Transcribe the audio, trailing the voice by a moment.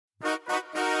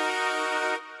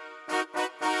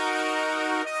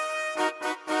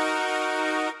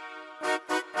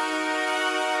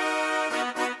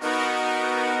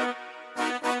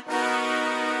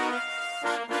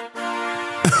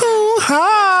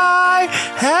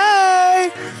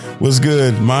What's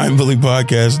good? Mind Bully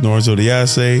Podcast, Norzo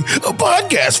Diase, a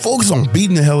podcast focused on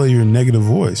beating the hell out of your negative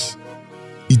voice.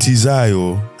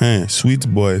 Itizayo,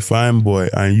 sweet boy, fine boy,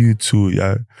 and you too.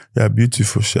 Yeah,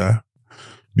 beautiful shy.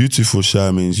 Beautiful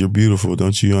shy means you're beautiful,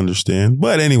 don't you understand?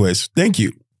 But anyways, thank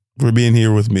you for being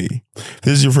here with me. If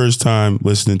this is your first time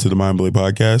listening to the Mind Bully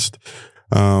Podcast,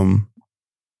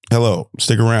 hello,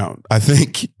 stick around. I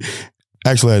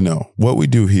know what we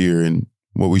do here and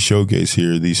what we showcase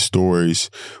here, these stories,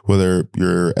 whether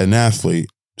you're an athlete,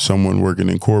 someone working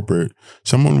in corporate,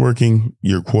 someone working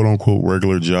your quote unquote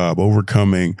regular job,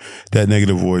 overcoming that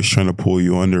negative voice trying to pull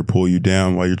you under, pull you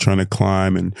down while you're trying to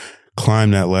climb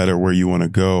that ladder where you want to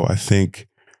go. I think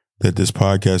that this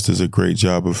podcast does a great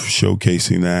job of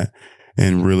showcasing that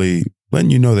and really letting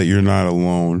you know that you're not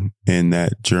alone in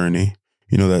that journey.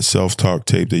 You know, that self-talk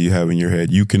tape that you have in your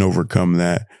head, you can overcome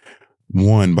that.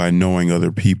 One, by knowing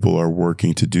other people are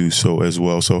working to do so as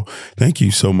well. So thank you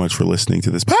so much for listening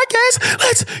to this podcast.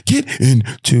 Let's get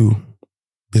into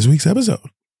this week's episode.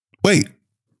 Wait,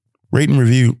 rate and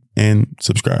review and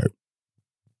subscribe.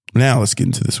 Now let's get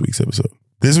into this week's episode.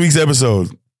 This week's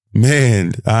episode,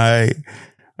 man,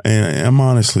 I'm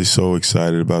honestly so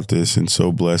excited about this and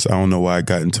so blessed. I don't know why I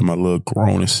got into my little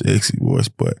grown and sexy voice,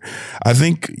 but I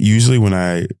think usually when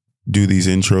I do these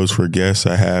intros for guests,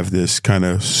 I have this kind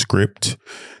of script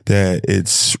that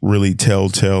it's really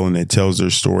telltale and it tells their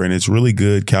story and it's really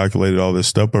good, calculated, all this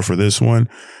stuff. But for this one,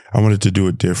 I wanted to do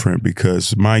it different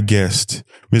because my guest,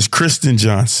 Miss Kristin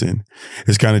Johnson,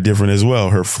 is kind of different as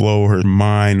well. Her flow, her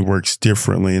mind works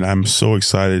differently. And I'm so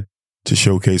excited to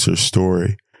showcase her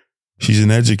story. She's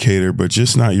an educator, but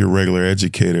just not your regular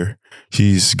educator.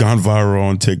 She's gone viral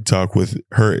on TikTok with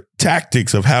her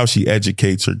tactics of how she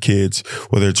educates her kids,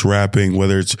 whether it's rapping,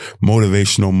 whether it's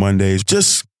motivational Mondays,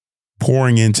 just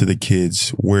pouring into the kids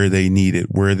where they need it,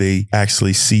 where they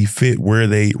actually see fit, where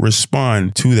they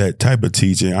respond to that type of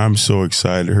teaching. I'm so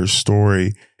excited. Her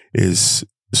story is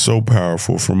so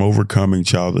powerful, from overcoming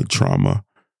childhood trauma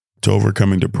to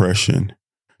overcoming depression,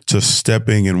 to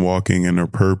stepping and walking in her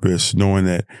purpose, knowing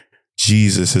that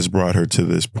Jesus has brought her to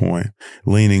this point,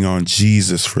 leaning on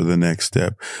Jesus for the next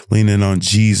step, leaning on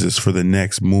Jesus for the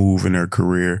next move in her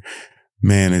career.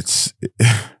 Man, it's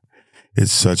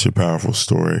such a powerful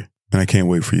story. And I can't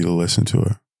wait for you to listen to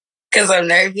it. Because I'm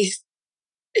nervous.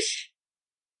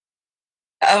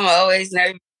 I'm always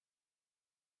nervous.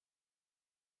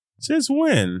 Since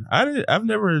when? I've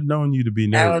never known you to be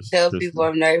nervous. I don't tell people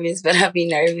I'm nervous, but I'll be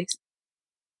nervous.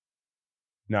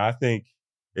 No, I think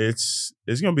it's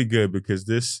going to be good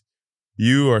because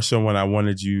you are someone I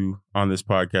wanted you on this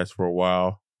podcast for a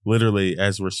while. Literally,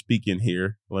 as we're speaking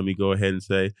here, let me go ahead and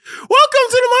say, welcome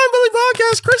to the Mind Bully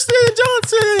Podcast,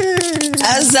 Kristin Johnson.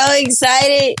 I'm so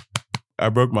excited. I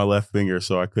broke my left finger,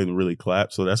 so I couldn't really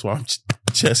clap. So that's why I'm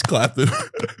chest clapping.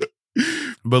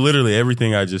 But literally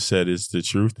everything I just said is the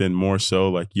truth, and more so,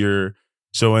 like, you're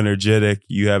so energetic.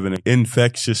 You have an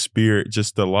infectious spirit,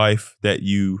 just the life that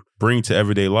you bring to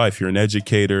everyday life. You're an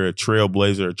educator, a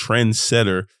trailblazer, a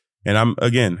trendsetter. And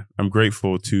I'm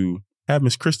grateful to have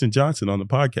Miss Kristin Johnson on the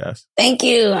podcast. Thank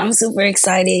you. I'm super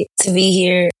excited to be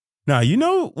here. Now, you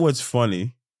know what's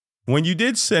funny? When you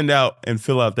did send out and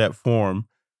fill out that form,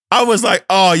 I was like,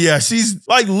 oh yeah, she's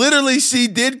like, literally, she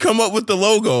did come up with the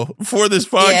logo for this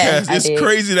podcast. Yeah, it's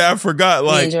crazy that I forgot.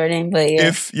 Like, Jordan, but yeah.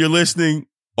 If you're listening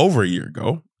over a year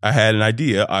ago, I had an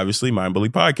idea, obviously, Mind Bully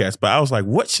Podcast, but I was like,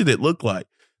 what should it look like?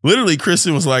 Literally,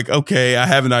 Kristin was like, okay, I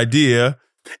have an idea.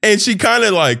 And she kind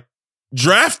of like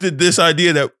drafted this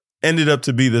idea that ended up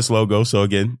to be this logo. So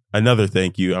again, another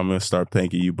thank you. I'm going to start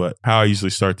thanking you. But how I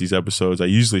usually start these episodes, I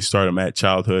usually start them at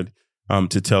childhood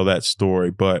to tell that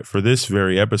story. But for this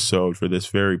very episode, for this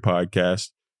very podcast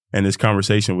and this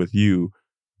conversation with you,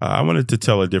 I wanted to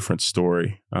tell a different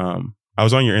story. I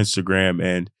was on your Instagram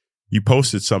and you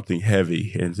posted something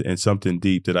heavy and something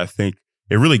deep that I think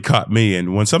it really caught me.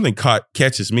 And when something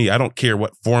catches me, I don't care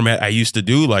what format I used to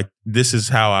do. Like, this is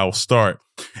how I'll start.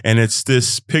 And it's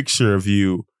this picture of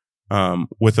you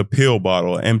with a pill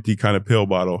bottle, an empty kind of pill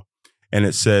bottle. And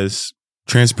it says,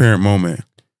 transparent moment.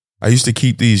 I used to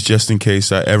keep these just in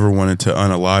case I ever wanted to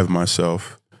unalive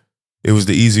myself. It was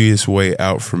the easiest way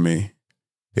out for me.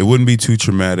 It wouldn't be too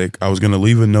traumatic. I was going to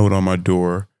leave a note on my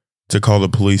door to call the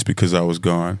police because I was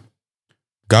gone.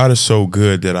 God is so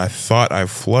good that I thought I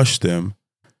flushed them.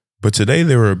 But today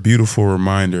they were a beautiful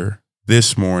reminder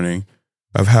this morning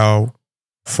of how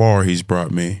far he's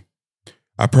brought me.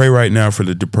 I pray right now for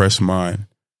the depressed mind,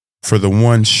 for the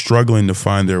one struggling to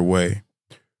find their way,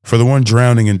 for the one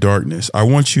drowning in darkness. I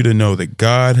want you to know that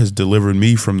God has delivered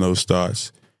me from those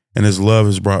thoughts, and his love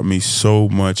has brought me so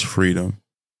much freedom.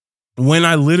 When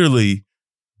I literally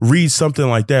read something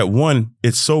like that, one,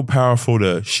 it's so powerful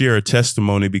to share a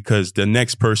testimony because the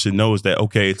next person knows that,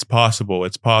 okay, it's possible.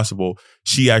 It's possible.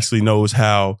 She actually knows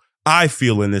how I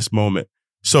feel in this moment.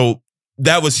 So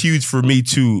that was huge for me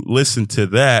to listen to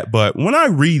that. But when I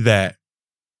read that,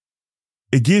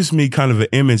 it gives me kind of an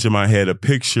image in my head, a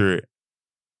picture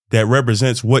that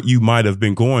represents what you might have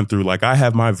been going through. Like I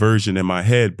have my version in my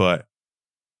head, but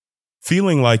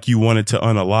feeling like you wanted to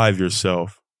unalive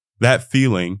yourself, that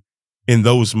feeling in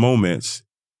those moments,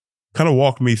 kind of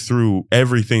walk me through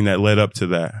everything that led up to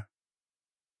that.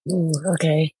 Ooh,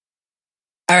 okay.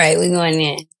 All right, we're going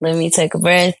in. Let me take a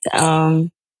breath.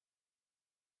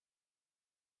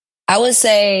 I would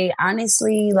say,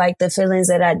 honestly, like the feelings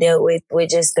that I dealt with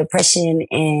just depression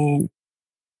and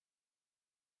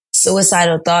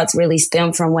suicidal thoughts really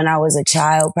stem from when I was a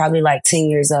child, probably like 10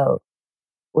 years old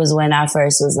was when I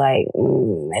first was like,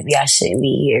 maybe I shouldn't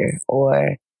be here.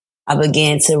 Or I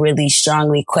began to really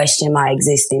strongly question my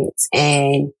existence.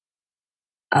 And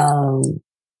I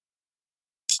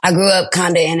grew up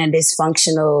kind of in a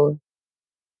dysfunctional,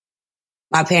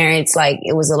 my parents, like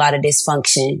it was a lot of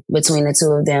dysfunction between the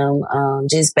two of them,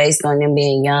 just based on them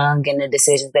being young and the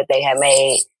decisions that they had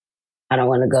made. I don't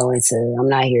want to go into, I'm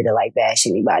not here to like bash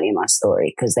anybody in my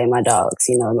story because they my dogs,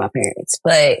 you know, my parents.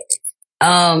 But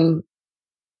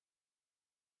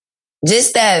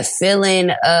just that feeling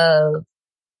of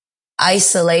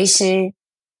isolation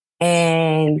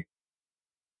and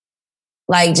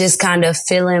like just kind of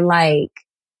feeling like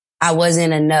I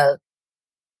wasn't enough.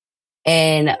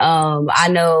 And I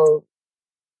know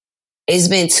it's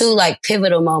been two like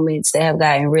pivotal moments that have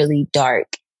gotten really dark.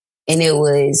 And it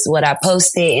was what I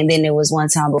posted. And then there was one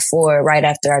time before, right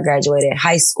after I graduated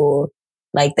high school,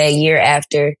 like that year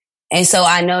after. And so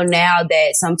I know now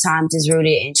that sometimes it's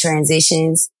rooted in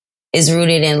transitions. It's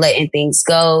rooted in letting things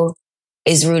go.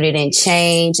 It's rooted in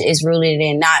change. It's rooted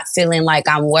in not feeling like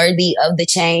I'm worthy of the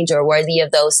change or worthy of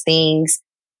those things.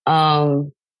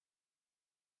 And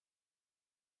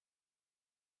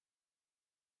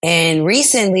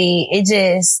recently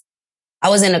I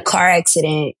was in a car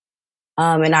accident,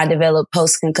 and I developed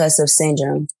post-concussive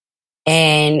syndrome,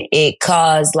 and it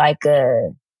caused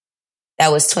that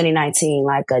was 2019,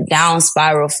 like a down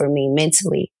spiral for me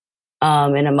mentally,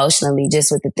 and emotionally,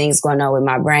 just with the things going on with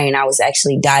my brain. I was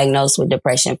actually diagnosed with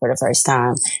depression for the first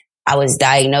time. I was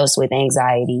diagnosed with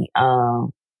anxiety.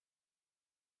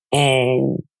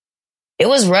 And it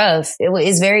was rough.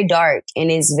 It's very dark,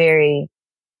 and it's very,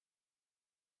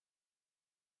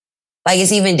 like,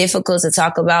 it's even difficult to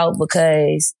talk about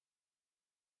because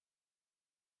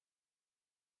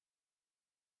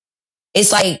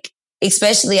it's like,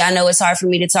 especially I know it's hard for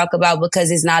me to talk about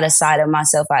because it's not a side of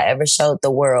myself I ever showed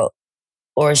the world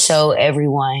or show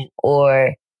everyone.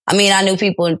 Or, I mean, I knew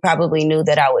people probably knew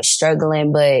that I was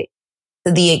struggling, but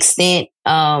to the extent,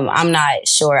 I'm not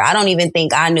sure. I don't even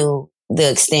think I knew the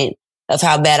extent of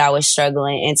how bad I was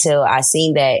struggling until I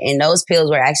seen that. And those pills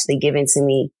were actually given to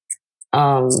me,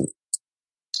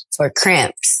 for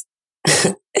cramps.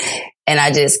 And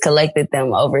I just collected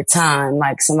them over time.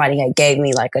 Like somebody had gave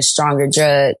me like a stronger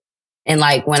drug. And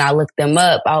like when I looked them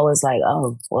up, I was like,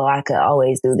 oh, well, I could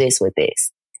always do this with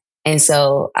this. And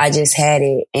so I just had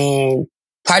it. And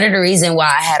part of the reason why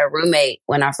I had a roommate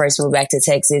when I first moved back to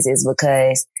Texas is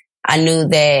because I knew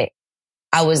that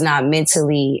I was not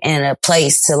mentally in a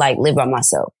place to like live by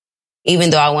myself.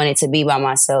 Even though I wanted to be by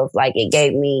myself, like it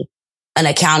gave me an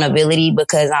accountability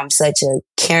because I'm such a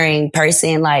caring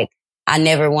person. Like I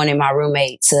never wanted my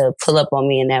roommate to pull up on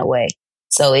me in that way.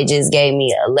 So it just gave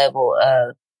me a level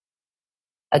of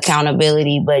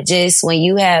accountability. But just when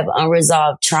you have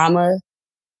unresolved trauma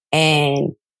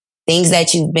and things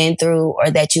that you've been through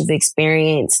or that you've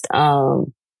experienced,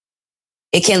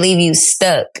 it can leave you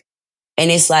stuck. And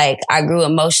it's like I grew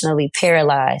emotionally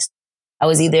paralyzed. I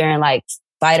was either in like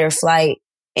fight or flight.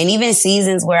 And even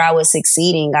seasons where I was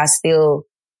succeeding, I still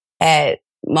had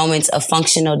moments of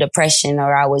functional depression,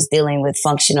 or I was dealing with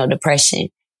functional depression.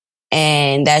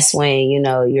 And that's when, you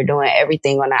know, you're doing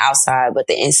everything on the outside, but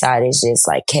the inside is just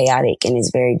like chaotic and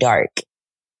it's very dark.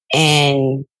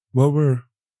 And what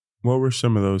were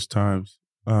some of those times?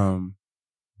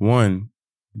 One,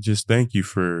 just thank you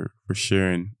for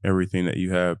sharing everything that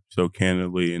you have so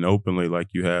candidly and openly like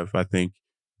you have. I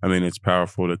mean, it's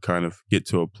powerful to kind of get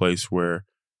to a place where,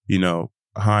 you know,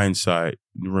 hindsight,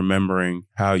 remembering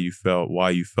how you felt, why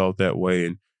you felt that way,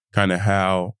 and kind of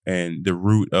how and the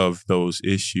root of those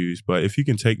issues. But if you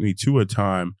can take me to a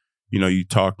time, you know, you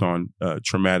talked on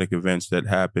traumatic events that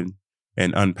happened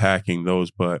and unpacking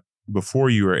those. But before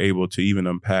you were able to even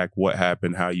unpack what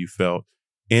happened, how you felt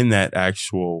in that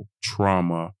actual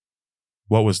trauma,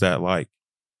 what was that like?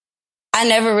 I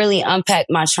never really unpacked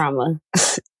my trauma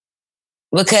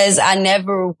because I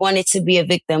never wanted to be a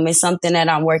victim. It's something that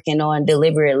I'm working on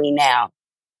deliberately now.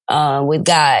 With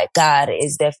God. God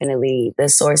is definitely the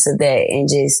source of that, and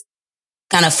just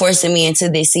kind of forcing me into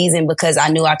this season because I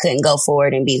knew I couldn't go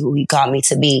forward and be who he called me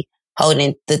to be,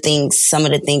 holding some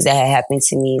of the things that had happened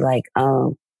to me, like,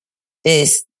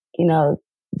 this,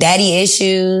 daddy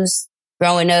issues,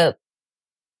 growing up,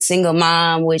 single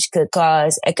mom, which could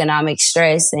cause economic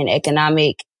stress and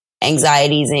economic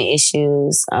anxieties and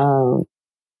issues,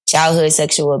 childhood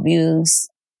sexual abuse,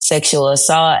 sexual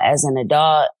assault as an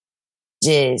adult,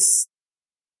 just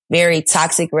very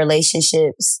toxic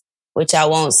relationships, which I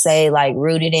won't say like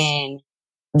rooted in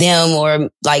them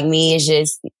or like me. It's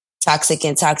just toxic,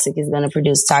 and toxic is going to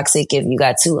produce toxic if you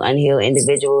got two unhealed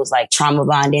individuals, like trauma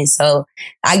bonding. So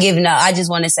I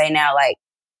just want to say now, like,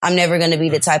 I'm never going to be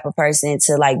the type of person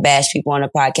to like bash people on a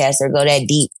podcast or go that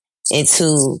deep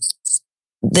into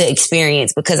the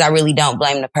experience, because I really don't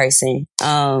blame the person.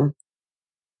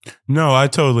 No, I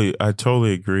totally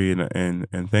agree.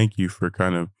 And thank you for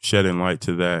kind of shedding light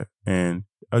to that. And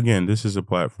again, this is a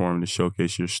platform to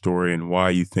showcase your story and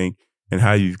why you think and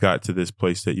how you've got to this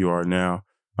place that you are now.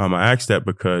 I asked that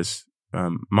because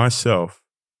myself,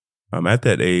 at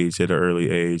that age, at an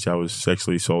early age, I was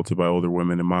sexually assaulted by older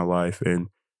women in my life. And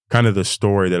kind of the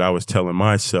story that I was telling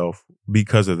myself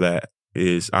because of that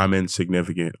is I'm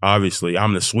insignificant. Obviously,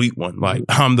 I'm the sweet one. Like,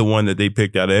 I'm the one that they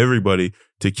picked out of everybody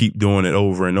to keep doing it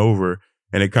over and over.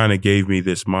 And it kind of gave me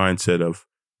this mindset of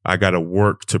I got to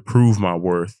work to prove my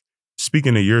worth.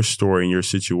 Speaking of your story and your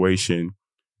situation,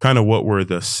 kind of what were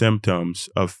the symptoms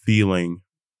of feeling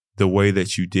the way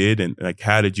that you did, and like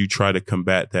how did you try to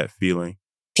combat that feeling?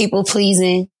 People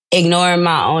pleasing, ignoring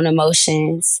my own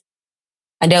emotions.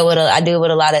 I deal with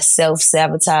a lot of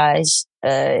self-sabotage.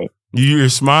 You're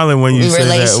smiling when you say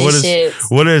that.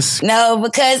 What is? No,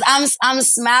 because I'm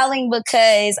smiling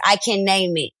because I can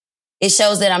name it. It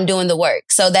shows that I'm doing the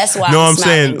work. So that's why I'm smiling.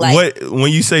 Saying, like,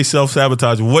 when you say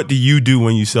self-sabotage, what do you do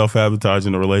when you self-sabotage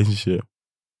in a relationship?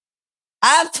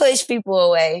 I push people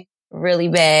away really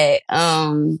bad.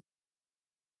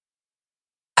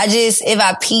 If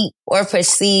I peep or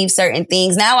perceive certain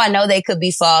things, now I know they could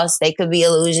be false. They could be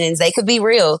illusions. They could be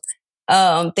real.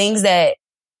 Things that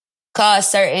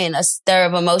cause a stir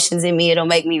of emotions in me, it'll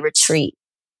make me retreat.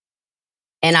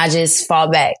 And I just fall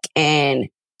back and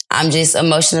I'm just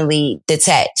emotionally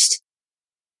detached,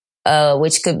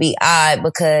 which could be odd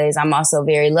because I'm also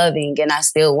very loving and I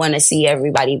still want to see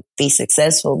everybody be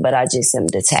successful, but I just am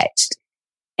detached.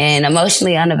 And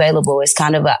emotionally unavailable is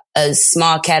kind of a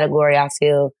small category, I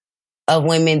feel, of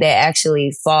women that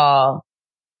actually fall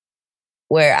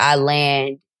where I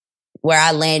landed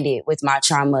with my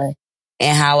trauma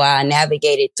and how I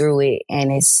navigated through it.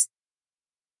 And it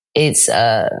gets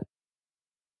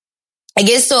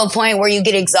to a point where you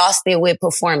get exhausted with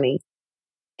performing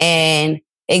and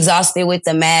exhausted with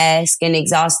the mask and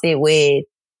exhausted with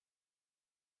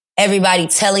everybody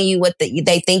telling you what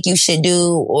they think you should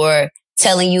do or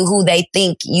telling you who they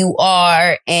think you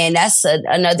are. And that's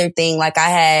another thing. Like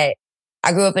I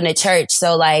grew up in a church.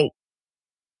 So like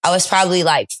I was probably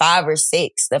like 5 or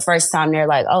 6 the first time they're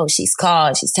like, oh, she's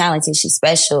called, she's talented, she's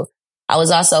special. I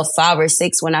was also 5 or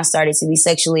 6 when I started to be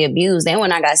sexually abused and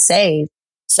when I got saved.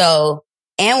 So,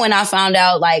 and when I found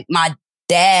out like my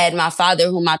father,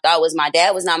 whom I thought was my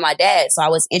dad, was not my dad. So I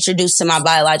was introduced to my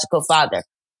biological father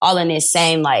all in this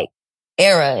same like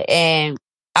era. And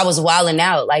I was wilding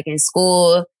out like in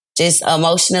school, just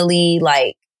emotionally,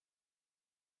 like,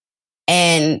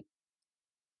 and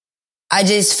I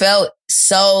just felt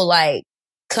so like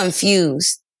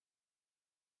confused.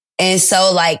 And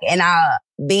so like, and I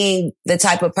being the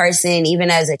type of person, even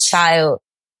as a child,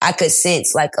 I could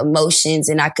sense like emotions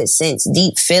and I could sense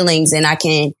deep feelings and I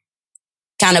can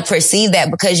kind of perceive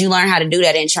that because you learn how to do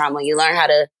that in trauma. You learn how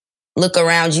to look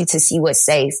around you to see what's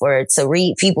safe or to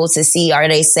read people to see, are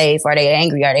they safe? Are they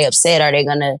angry? Are they upset? Are they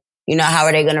gonna, how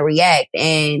are they gonna react?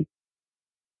 And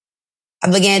I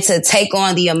began to take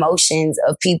on the emotions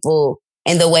of people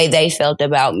and the way they felt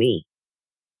about me.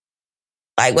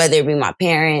 Like whether it be my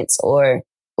parents or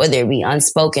whether it be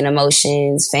unspoken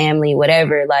emotions, family,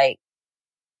 whatever, like.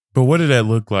 But what did that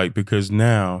look like? Because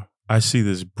now I see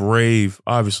this brave,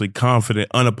 obviously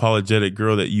confident, unapologetic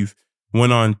girl that you've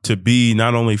went on to be,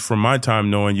 not only from my time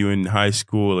knowing you in high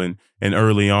school and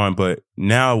early on, but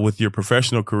now with your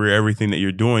professional career, everything that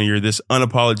you're doing, you're this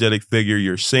unapologetic figure.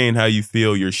 You're saying how you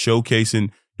feel. You're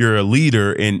showcasing. You're a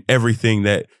leader in everything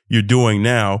that you're doing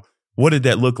now. What did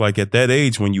that look like at that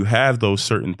age when you have those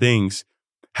certain things?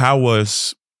 How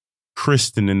was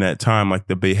Kristin in that time, like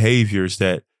the behaviors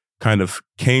that kind of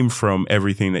came from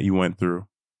everything that you went through?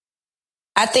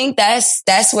 I think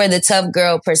that's where the tough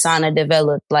girl persona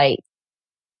developed, like,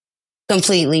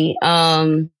 completely.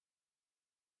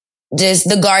 Just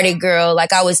the guarded girl.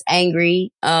 Like, I was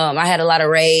angry. I had a lot of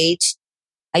rage.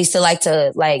 I used to like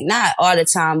to, like, not all the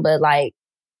time, but like,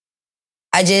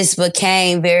 I just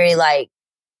became very like,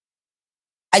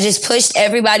 I just pushed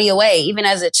everybody away, even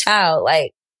as a child,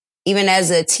 like, even as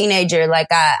a teenager, like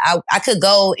I could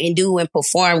go and do and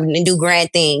perform and do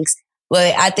grand things.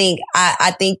 But I think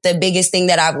the biggest thing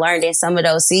that I've learned in some of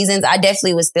those seasons, I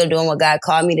definitely was still doing what God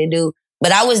called me to do,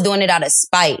 but I was doing it out of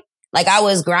spite. Like, I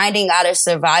was grinding out of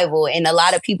survival. And a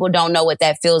lot of people don't know what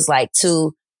that feels like,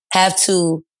 to have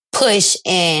to push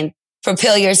and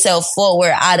propel yourself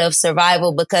forward out of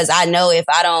survival, because I know if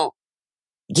I don't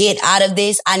get out of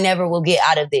this, I never will get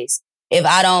out of this. If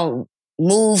I don't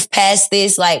move past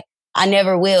this, like, I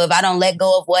never will. If I don't let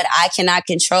go of what I cannot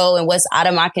control and what's out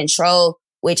of my control,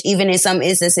 which even in some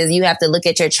instances, you have to look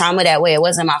at your trauma that way. It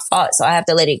wasn't my fault, so I have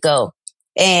to let it go.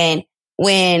 And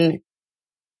when,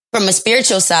 from a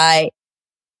spiritual side,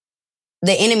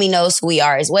 the enemy knows who we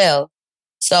are as well.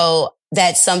 So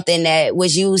that's something that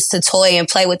was used to toy and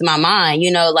play with my mind,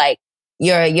 you know, like,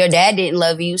 your dad didn't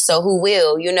love you, so who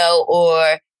will, you know,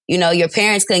 or, you know, your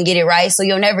parents couldn't get it right, so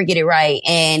you'll never get it right.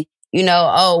 And, you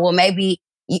know, oh, well, maybe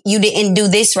you didn't do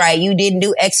this right. You didn't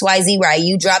do XYZ right.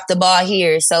 You dropped the ball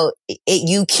here. So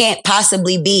you can't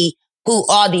possibly be who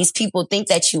all these people think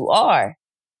that you are.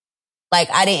 Like,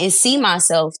 I didn't see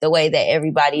myself the way that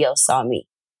everybody else saw me.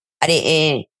 I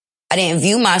didn't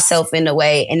view myself in the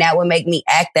way, and that would make me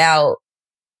act out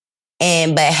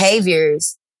in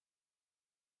behaviors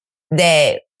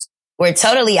that were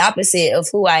totally opposite of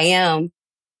who I am,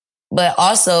 but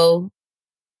also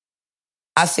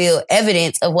I feel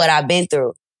evidence of what I've been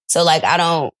through. So, like, I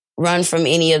don't run from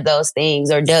any of those things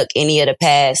or duck any of the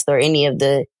past or any of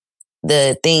the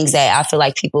things that I feel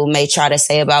like people may try to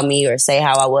say about me or say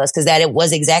how I was, because that it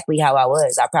was exactly how I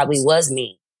was. I probably was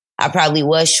mean. I probably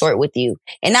was short with you.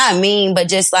 And not mean, but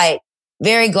just like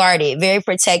very guarded, very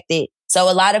protected.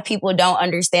 So a lot of people don't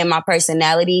understand my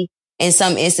personality in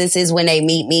some instances when they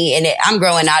meet me. And I'm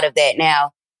growing out of that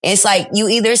now. It's like, you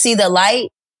either see the light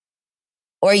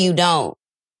or you don't.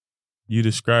 You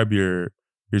describe your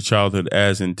childhood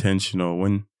as intentional.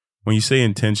 When you say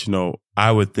intentional,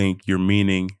 I would think you're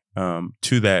meaning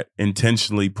to that,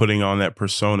 intentionally putting on that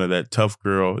persona, that tough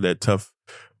girl, that tough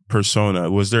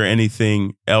persona. Was there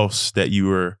anything else that you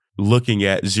were looking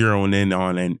at, zeroing in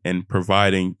on, and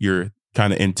providing your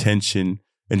kind of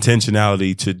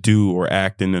intentionality to do or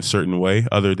act in a certain way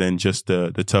other than just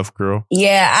the tough girl?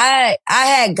 Yeah, I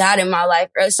had God in my life,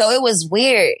 so it was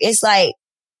weird. It's like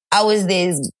I was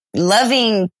this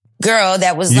loving girl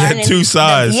that was learning two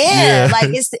sides. Like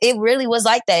it really was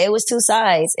like that. It was two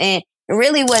sides. And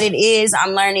really what it is,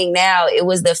 I'm learning now, it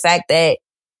was the fact that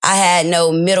I had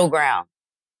no middle ground.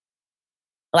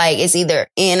 Like, it's either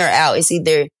in or out. It's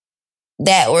either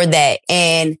that or that.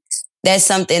 And that's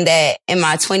something that in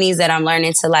my 20s that I'm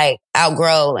learning to like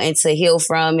outgrow and to heal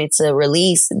from and to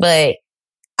release. But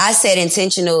I said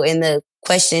intentional in the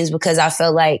questions because I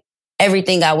felt like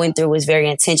everything I went through was very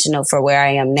intentional for where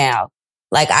I am now.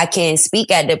 Like, I can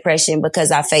speak at depression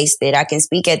because I faced it. I can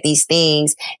speak at these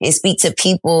things and speak to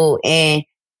people and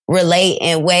relate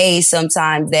in ways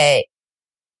sometimes that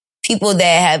people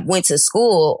that have went to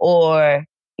school or,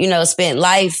 you know, spent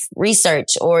life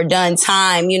research or done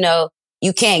time, you know,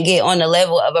 you can't get on the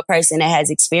level of a person that has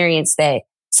experienced that.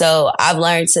 So I've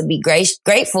learned to be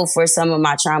grateful for some of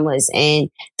my traumas and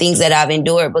things that I've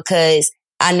endured, because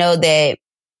I know that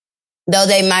though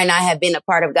they might not have been a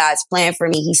part of God's plan for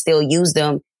me, he still used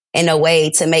them in a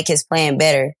way to make his plan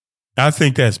better. I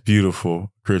think that's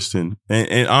beautiful, Kristin.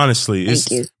 And honestly,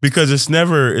 because it's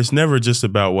never just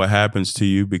about what happens to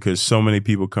you, because so many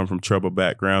people come from troubled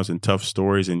backgrounds and tough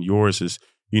stories, and yours is,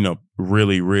 you know,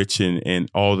 really rich and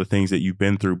all the things that you've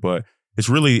been through. But it's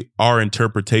really our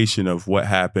interpretation of what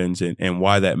happens and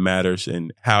why that matters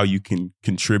and how you can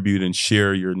contribute and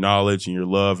share your knowledge and your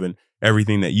love and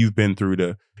everything that you've been through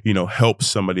to, you know, help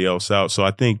somebody else out. So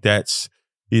I think that's,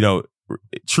 you know,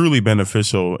 truly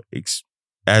beneficial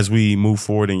as we move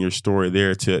forward in your story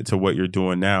there to what you're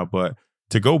doing now. But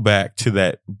to go back to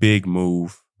that big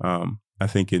move, I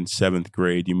think in 7th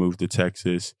grade, you moved to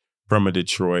Texas from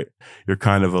Detroit. You're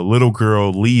kind of a little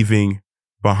girl leaving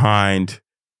behind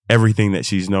everything that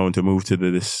she's known to move to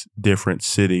this different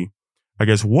city. I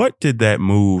guess, what did that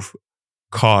move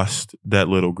cost that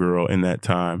little girl in that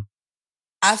time?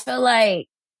 I feel like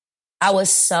I was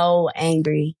so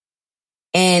angry,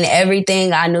 and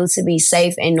everything I knew to be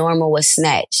safe and normal was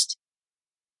snatched.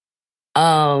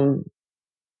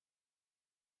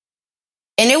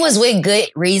 And it was with good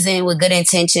reason, with good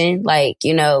intention, like,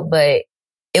 you know, but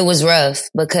it was rough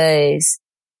because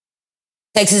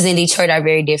Texas and Detroit are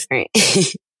very different.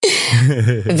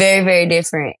 Very, very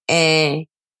different. And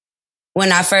when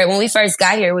we first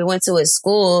got here, we went to a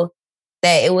school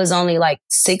that it was only like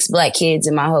 6 Black kids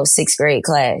in my whole 6th grade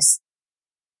class.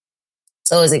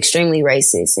 So it was extremely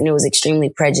racist and it was extremely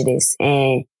prejudiced.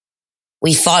 And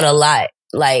we fought a lot.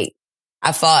 Like,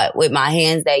 I fought with my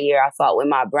hands that year. I fought with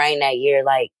my brain that year,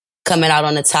 like coming out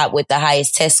on the top with the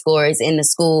highest test scores in the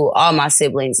school, all my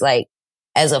siblings, like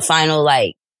as a final,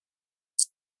 like,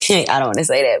 I don't want to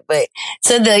say that, but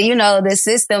to the, you know, the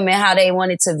system and how they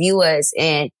wanted to view us.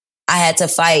 And I had to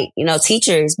fight, you know,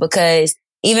 teachers, because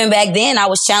even back then I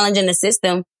was challenging the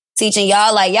system, teaching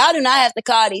y'all, like, y'all do not have to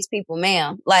call these people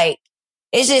ma'am. Like,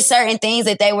 it's just certain things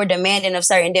that they were demanding of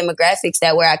certain demographics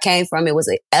that where I came from, it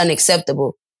was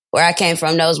unacceptable. Where I came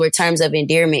from, those were terms of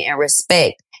endearment and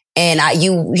respect. And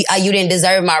you didn't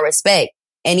deserve my respect.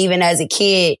 And even as a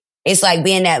kid, it's like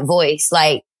being that voice.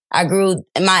 Like, I grew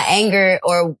my anger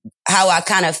or how I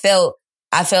kind of felt.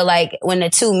 I feel like when the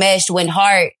two meshed, when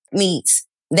heart meets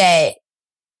that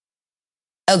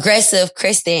aggressive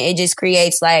Kristin, it just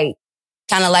creates like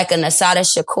kind of like a Nasada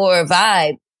Shakur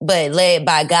vibe, but led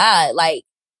by God. Like,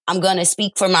 I'm going to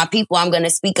speak for my people. I'm going to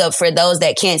speak up for those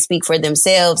that can't speak for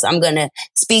themselves. I'm going to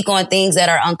speak on things that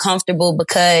are uncomfortable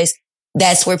because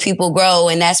that's where people grow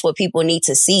and that's what people need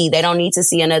to see. They don't need to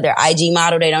see another IG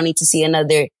model. They don't need to see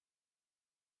another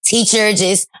teacher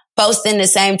just posting the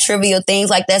same trivial things.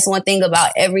 Like, that's one thing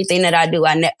about everything that I do.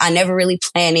 I never really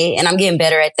plan it, and I'm getting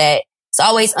better at that. It's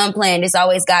always unplanned. It's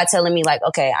always God telling me like,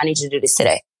 okay, I need you to do this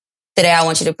today. Today, I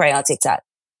want you to pray on TikTok.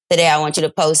 Today, I want you to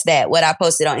post that. What I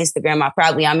posted on Instagram,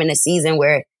 I'm in a season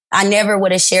where I never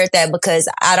would have shared that because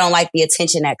I don't like the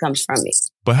attention that comes from it.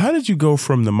 But how did you go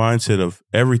from the mindset of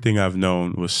everything I've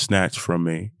known was snatched from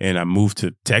me and I moved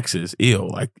to Texas,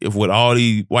 like if with all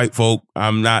these white folk,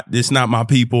 it's not my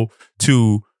people,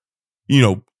 to, you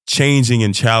know, changing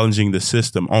and challenging the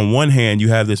system? On one hand, you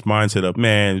have this mindset of,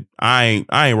 man, I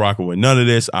ain't rocking with none of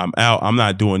this. I'm out. I'm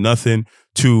not doing nothing.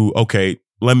 To, okay,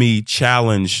 let me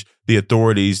challenge the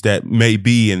authorities that may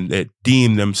be and that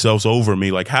deem themselves over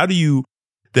me. Like, how do you,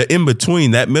 the in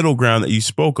between, that middle ground that you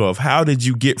spoke of, how did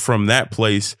you get from that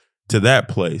place to that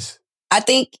place? I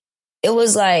think it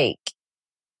was like,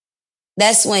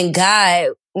 that's when God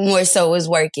more so was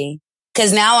working.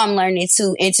 Cause now I'm learning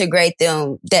to integrate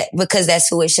them, that because that's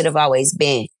who it should have always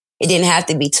been. It didn't have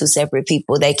to be two separate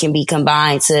people. They can be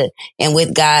combined and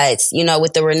with God's, you know,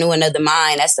 with the renewing of the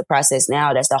mind, that's the process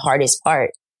now. That's the hardest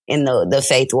part in the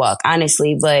faith walk,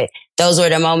 honestly. But those were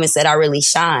the moments that I really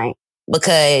shine,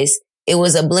 because it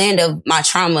was a blend of my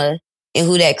trauma and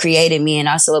who that created me, and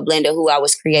also a blend of who I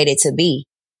was created to be.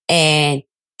 And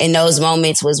in those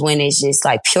moments was when it's just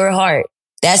like pure heart.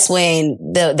 That's when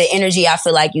the energy I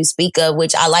feel like you speak of,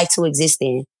 which I like to exist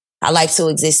in. I like to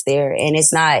exist there. And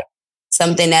it's not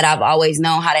something that I've always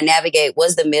known how to navigate,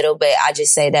 was the middle, but I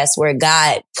just say that's where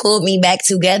God pulled me back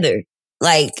together.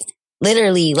 Like,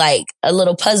 literally like a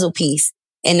little puzzle piece.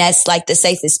 And that's like the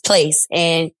safest place.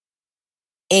 And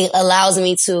it allows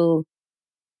me to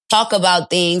talk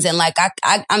about things. And like,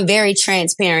 I'm very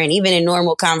transparent, even in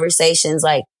normal conversations.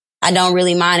 Like, I don't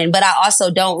really mind it, but I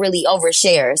also don't really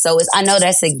overshare. So I know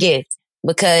that's a gift,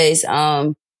 because,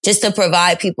 just to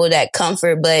provide people that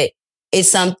comfort, but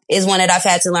it's one that I've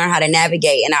had to learn how to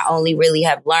navigate. And I only really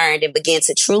have learned and begin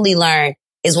to truly learn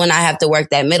is when I have to work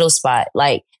that middle spot.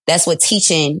 Like, that's what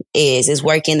teaching is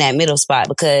working that middle spot,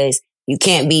 because you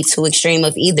can't be too extreme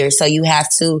of either. So you have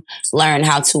to learn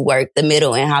how to work the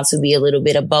middle and how to be a little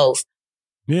bit of both.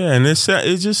 Yeah. And it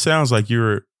just sounds like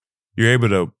you're able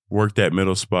to work that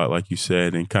middle spot, like you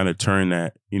said, and kind of turn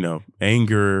that, you know,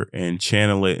 anger and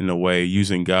channel it in a way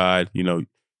using God, you know,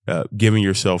 giving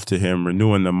yourself to him,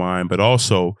 renewing the mind, but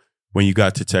also when you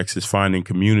got to Texas, finding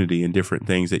community and different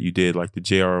things that you did, like the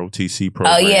JROTC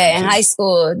program. Oh yeah, in high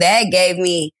school, that gave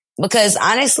me, because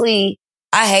honestly,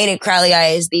 I hated Crowley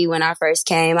ISD when I first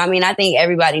came. I mean, I think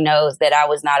everybody knows that I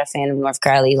was not a fan of North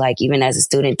Crowley, like even as a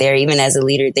student there, even as a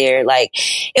leader there. Like,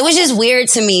 it was just weird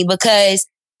to me because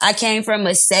I came from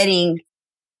a setting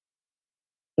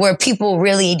where people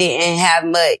really didn't have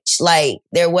much, like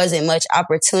there wasn't much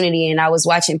opportunity. And I was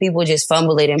watching people just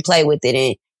fumble it and play with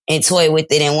it and toy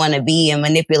with it and want to be and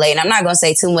manipulate. And I'm not going to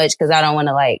say too much because I don't want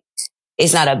to, like,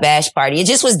 it's not a bash party. It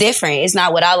just was different. It's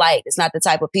not what I like. It's not the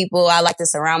type of people I like to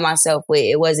surround myself with.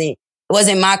 It wasn't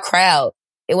my crowd.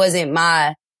 It wasn't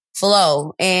my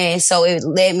flow. And so it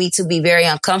led me to be very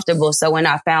uncomfortable. So when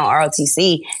I found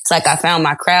ROTC, it's like I found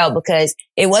my crowd because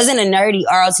it wasn't a nerdy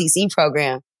ROTC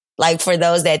program. Like for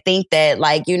those that think that,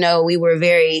 like, you know, we were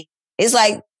it's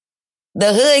like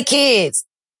the hood kids,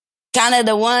 kind of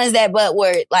the ones that but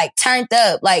were like turned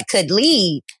up, like could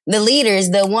lead. The leaders,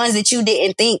 the ones that you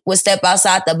didn't think would step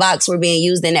outside the box were being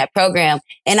used in that program.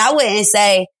 And I wouldn't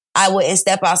say I wouldn't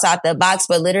step outside the box,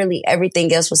 but literally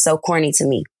everything else was so corny to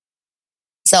me.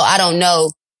 So I don't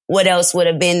know what else would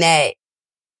have been that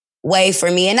way for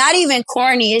me. And not even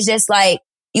corny. It's just like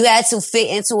you had to fit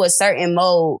into a certain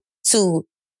mode to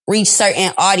reach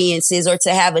certain audiences or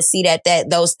to have a seat at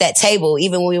that table,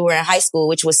 even when we were in high school,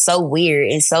 which was so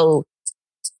weird and so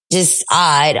just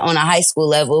odd on a high school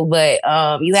level. But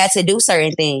you had to do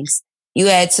certain things. You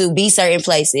had to be certain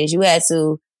places. You had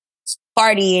to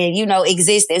party and, you know,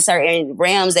 exist in certain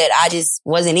realms that I just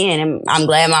wasn't in. And I'm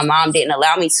glad my mom didn't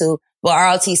allow me to. But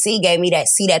ROTC gave me that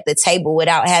seat at the table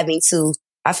without having to,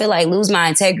 I feel like, lose my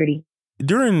integrity.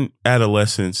 During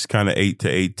adolescence, kind of 8 to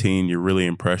 18, you're really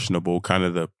impressionable, kind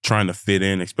of trying to fit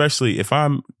in, especially if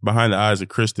I'm behind the eyes of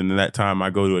Kristin. And that time I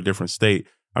go to a different state,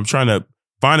 I'm trying to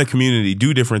find a community,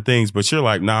 do different things, but you're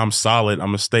like, nah, I'm solid. I'm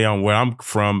going to stay on where I'm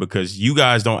from because you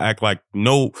guys don't act like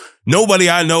nobody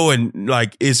I know. And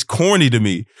like, it's corny to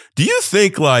me. Do you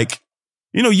think like,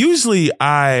 you know, usually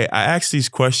I ask these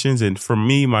questions, and for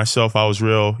me, myself, I was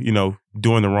real, you know,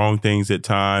 doing the wrong things at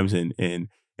times and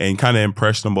kind of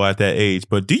impressionable at that age.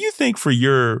 But do you think for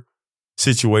your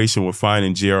situation with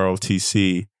finding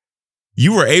GROTC,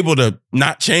 you were able to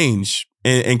not change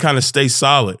and kind of stay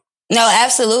solid? No,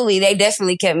 absolutely. They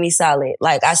definitely kept me solid.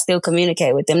 Like, I still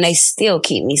communicate with them. They still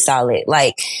keep me solid.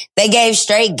 Like, they gave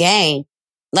straight game.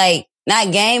 Like,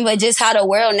 not game, but just how the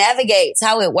world navigates,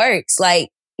 how it works. Like,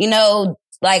 you know,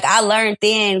 like I learned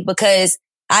then because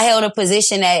I held a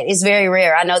position that is very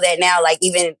rare. I know that now, like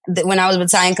even when I was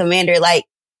battalion commander, like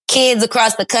kids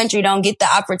across the country don't get the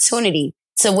opportunity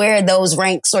to wear those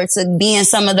ranks or to be in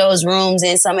some of those rooms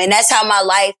and that's how my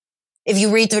life, if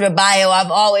you read through the bio,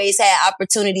 I've always had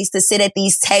opportunities to sit at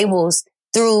these tables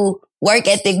through work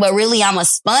ethic, but really I'm a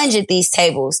sponge at these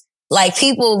tables. Like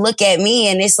people look at me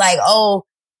and it's like, oh,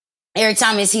 Eric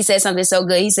Thomas, he said something so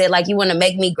good. He said like, you want to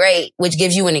make me great, which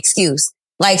gives you an excuse.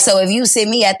 Like, so if you sit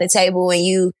me at the table and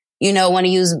you know, want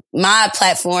to use my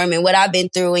platform and what I've been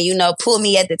through and, you know, pull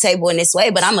me at the table in this way,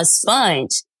 but I'm a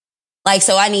sponge. Like,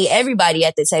 so I need everybody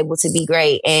at the table to be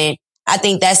great. And I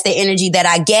think that's the energy that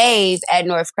I gave at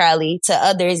North Crowley to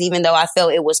others, even though I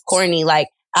felt it was corny. Like,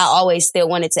 I always still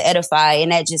wanted to edify.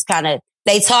 And that just kind of,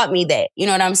 they taught me that, you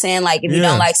know what I'm saying? Like, if you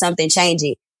don't like something, change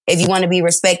it. If you want to be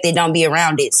respected, don't be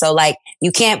around it. So like,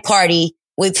 you can't party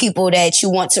with people that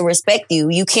you want to respect you.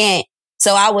 You can't.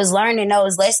 So I was learning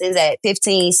those lessons at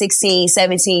 15, 16,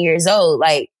 17 years old.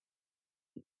 Like,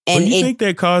 and you think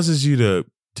that causes you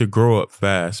to grow up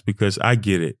fast? Because I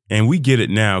get it. And we get it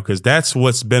now because that's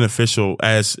what's beneficial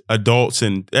as adults.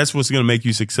 And that's what's going to make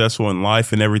you successful in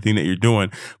life and everything that you're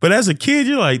doing. But as a kid,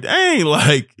 you're like, dang,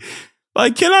 like,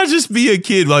 can I just be a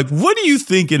kid? Like, what do you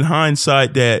think in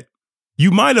hindsight that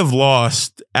you might have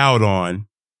lost out on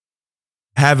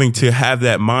having to have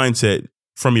that mindset?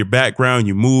 From your background,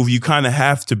 you move, you kind of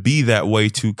have to be that way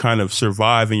to kind of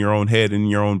survive in your own head and in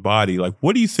your own body. Like,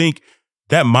 what do you think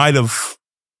that might have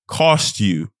cost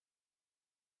you?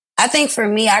 I think for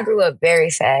me, I grew up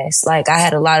very fast. Like, I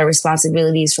had a lot of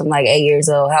responsibilities from like 8 years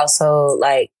old, household,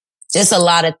 like just a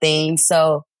lot of things.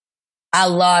 So I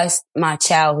lost my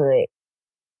childhood.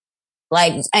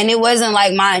 Like, and it wasn't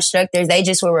like my instructors, they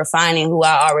just were refining who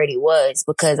I already was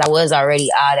because I was already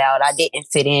odd out. I didn't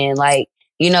fit in. Like,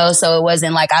 you know, so it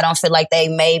wasn't like, I don't feel like they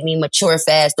made me mature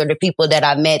fast or the people that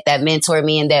I met that mentored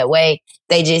me in that way.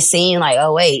 They just seemed like,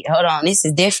 oh, wait, hold on, this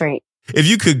is different. If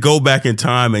you could go back in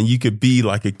time and you could be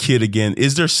like a kid again,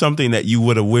 is there something that you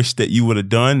would have wished that you would have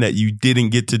done that you didn't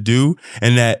get to do?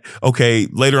 And that, okay,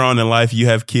 later on in life, you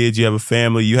have kids, you have a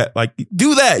family, you have like,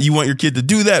 do that. You want your kid to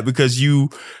do that because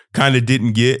you kind of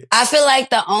didn't get. I feel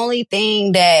like the only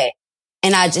thing that,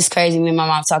 and I just crazy, me and my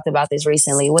mom talked about this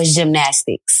recently, was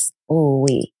gymnastics. Ooh,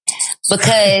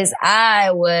 because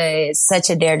I was such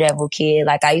a daredevil kid.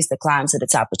 Like I used to climb to the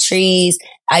top of trees.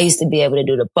 I used to be able to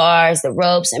do the bars, the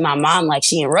ropes. And my mom, like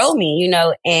she enrolled me, you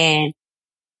know, and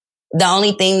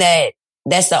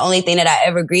that's the only thing that I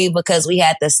ever grieved because we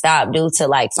had to stop due to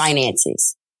like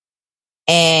finances.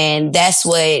 And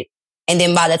and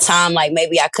then by the time like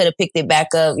maybe I could have picked it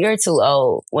back up, you're too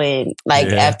old when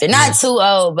not too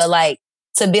old, but like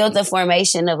to build the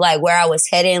formation of like where I was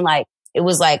heading, like it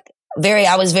was like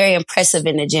I was very impressive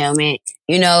in the gym and,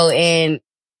 you know, and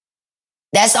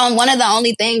that's on one of the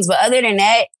only things. But other than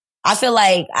that, I feel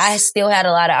like I still had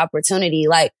a lot of opportunity.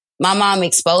 Like my mom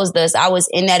exposed us. I was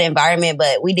in that environment,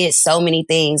 but we did so many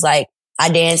things. Like I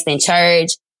danced in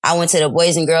church. I went to the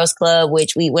Boys and Girls Club,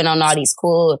 which we went on all these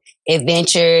cool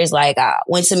adventures. Like I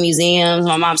went to museums.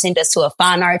 My mom sent us to a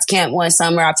fine arts camp one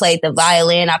summer. I played the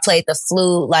violin. I played the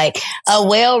flute, like a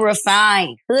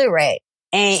well-refined hood rat.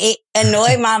 And it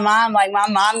annoyed my mom. Like my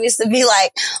mom used to be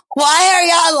like, why are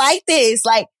y'all like this?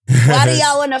 Like, why do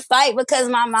y'all want to fight? Because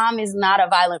my mom is not a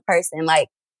violent person, like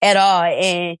at all.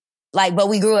 And like, but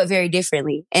we grew up very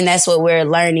differently. And that's what we're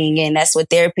learning. And that's what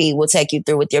therapy will take you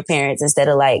through with your parents, instead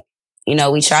of like, you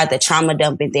know, we tried the trauma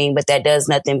dumping thing, but that does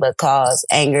nothing but cause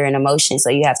anger and emotion. So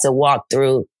you have to walk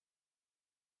through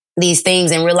these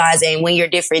things and realizing when you're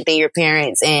different than your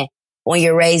parents and when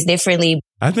you're raised differently.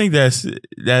 I think that's,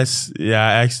 yeah,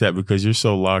 I asked that because you're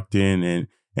so locked in,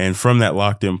 and from that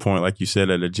locked in point, like you said,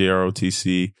 at a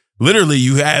JROTC, literally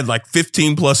you had like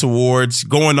 15 plus awards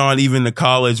going on, even to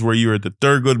college, where you were the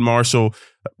Thurgood Marshall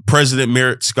President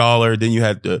Merit Scholar. Then you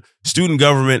had the Student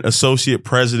Government Associate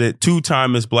President,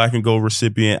 2-time Miss Black and Gold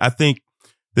recipient. I think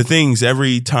the things,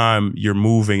 every time you're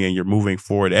moving and you're moving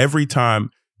forward, every time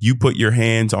you put your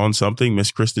hands on something,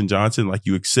 Miss Kristin Johnson, like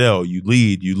you excel, you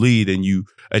lead, and you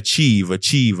achieve.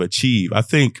 I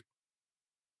think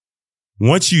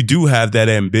once you do have that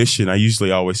ambition, I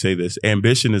usually always say this,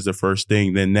 ambition is the first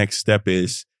thing. Then next step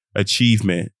is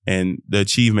achievement, and the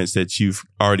achievements that you've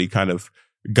already kind of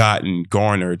gotten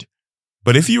garnered.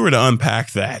 But if you were to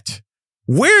unpack that,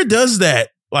 where does that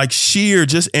like sheer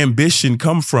just ambition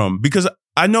come from? Because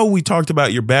I know we talked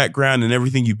about your background and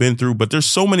everything you've been through, but there's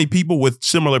so many people with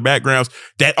similar backgrounds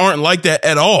that aren't like that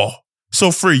at all.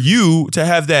 So for you to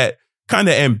have that kind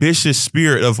of ambitious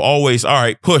spirit of always, all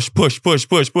right, push,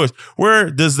 where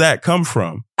does that come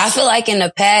from? I feel like in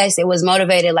the past, it was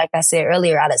motivated, like I said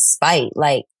earlier, out of spite.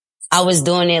 Like I was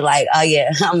doing it like, oh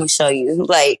yeah, I'm going to show you.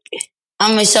 Like,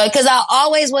 I'm going to show you. Cause I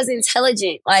always was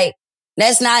intelligent. Like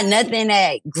that's not nothing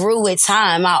that grew with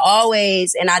time.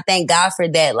 And I thank God for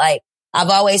that. Like I've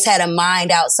always had a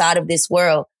mind outside of this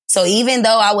world. So even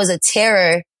though I was a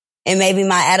terror in maybe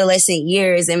my adolescent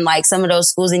years in like some of those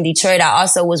schools in Detroit, I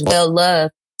also was well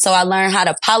loved. So I learned how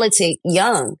to politic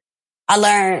young.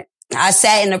 I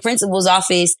sat in the principal's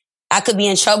office. I could be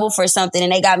in trouble for something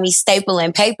and they got me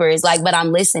stapling papers, like, but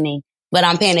I'm listening, but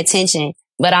I'm paying attention,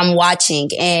 but I'm watching.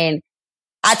 And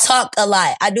I talk a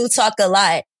lot. I do talk a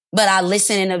lot, but I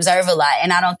listen and observe a lot.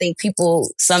 And I don't think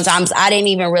sometimes I didn't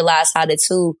even realize how the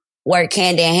two work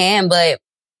hand in hand. But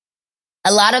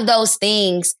a lot of those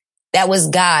things, that was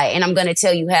God. And I'm going to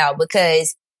tell you how,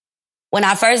 because when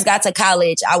I first got to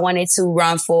college, I wanted to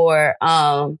run for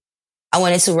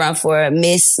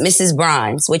Mrs.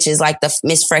 Bronze, which is like the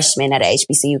Miss Freshman at a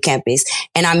HBCU campus.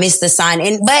 And I missed the sign.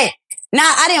 But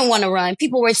I didn't want to run.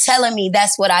 People were telling me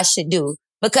that's what I should do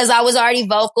because I was already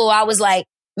vocal. I was like,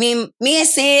 me and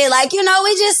Sid, like, you know,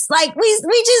 we just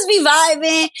be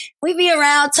vibing. We be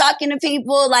around talking to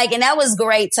people, like, and that was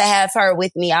great to have her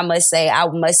with me. I must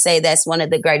say that's one of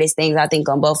the greatest things I think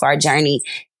on both our journey,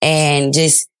 and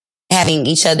just having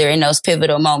each other in those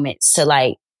pivotal moments to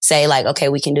like say like, okay,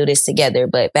 we can do this together.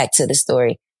 But back to the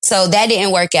story. So that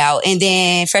didn't work out. And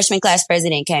then freshman class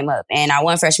president came up and I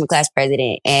won freshman class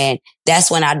president. And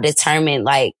that's when I determined,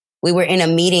 like, we were in a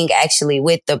meeting actually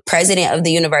with the president of the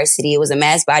university. It was a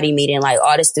mass body meeting, like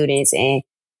all the students, and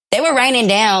they were raining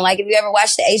down. Like if you ever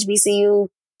watched the HBCU,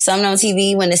 something on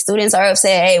TV, when the students are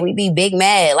upset, hey, we be big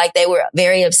mad. Like they were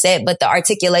very upset, but the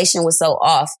articulation was so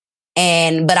off.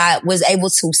 But I was able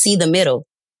to see the middle,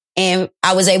 and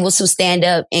I was able to stand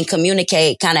up and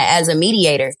communicate kind of as a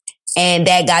mediator. And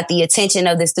that got the attention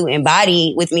of the student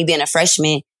body with me being a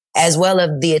freshman, as well as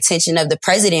the attention of the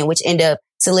president, which ended up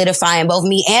solidifying both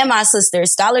me and my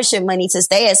sister's scholarship money to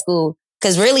stay at school.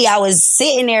 Cause really I was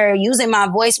sitting there using my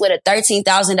voice with a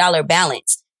 $13,000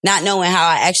 balance, not knowing how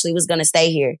I actually was going to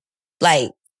stay here. Like,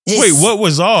 wait, what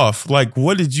was off? Like,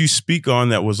 what did you speak on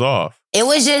that was off? It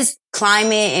was just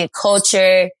climate and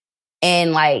culture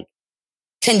and like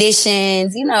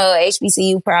conditions, you know,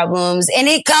 HBCU problems. And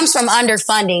it comes from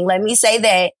underfunding. Let me say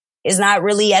that. It's not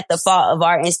really at the fault of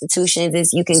our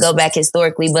institutions. You can go back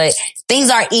historically, but things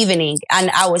are evening.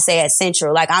 I would say at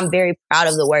Central, like I'm very proud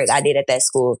of the work I did at that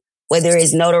school, whether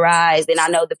it's notarized. And I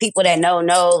know the people that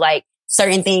know, like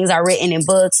certain things are written in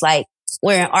books, like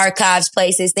we're in archives,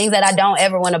 places, things that I don't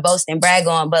ever want to boast and brag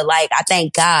on. But like, I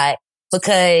thank God,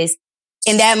 because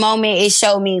in that moment, it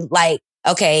showed me like,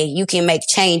 okay, you can make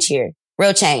change here,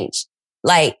 real change.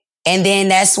 Like, and then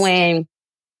that's when,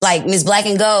 like Miss Black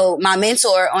and Gold, my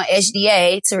mentor on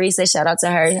HDA, Teresa, shout out to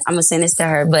her. I'm going to send this to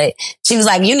her. But she was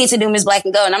like, you need to do Miss Black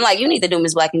and Gold. And I'm like, you need to do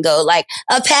Miss Black and Gold. Like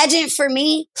a pageant for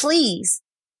me, please.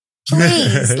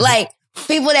 Like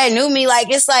people that knew me, like,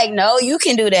 it's like, no, you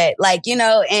can do that. Like, you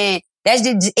know, and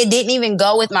it didn't even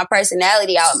go with my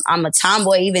personality. I'm a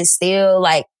tomboy even still,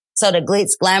 like, so the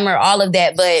glitz, glamour, all of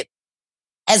that. But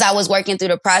as I was working through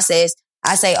the process,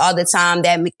 I say all the time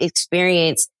that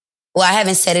experience, well, I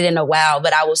haven't said it in a while,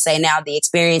 but I will say now the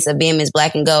experience of being Miss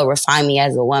Black and Gold refined me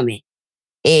as a woman.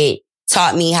 It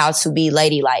taught me how to be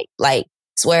ladylike. Like,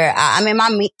 swear,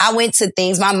 I went to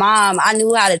things. My mom, I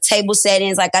knew how to table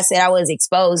settings. Like I said, I was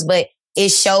exposed, but it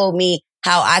showed me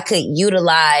how I could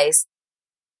utilize,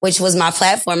 which was my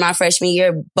platform my freshman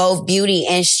year, both beauty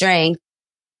and strength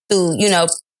to, you know,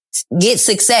 get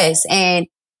success. And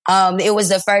it was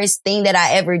the first thing that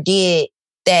I ever did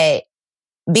that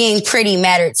being pretty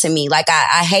mattered to me. Like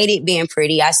I hated being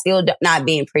pretty. I still not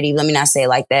being pretty. Let me not say it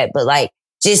like that, but like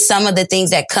just some of the things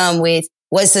that come with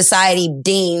what society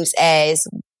deems as,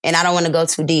 and I don't want to go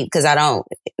too deep because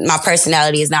my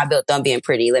personality is not built on being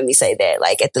pretty. Let me say that,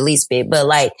 like at the least bit, but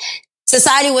like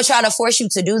society will try to force you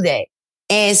to do that.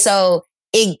 And so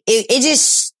it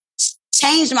just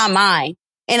changed my mind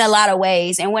in a lot of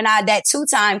ways. And when that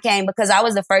 2-time came, because I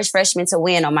was the first freshman to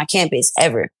win on my campus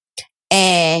ever.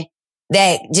 And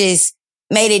that just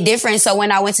made it different. So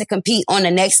when I went to compete on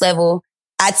the next level,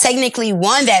 I technically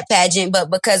won that pageant, but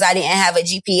because I didn't have a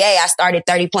GPA, I started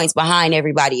 30 points behind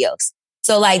everybody else.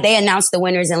 So like they announced the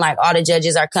winners and like all the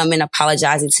judges are coming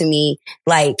apologizing to me.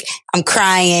 Like I'm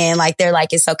crying, like they're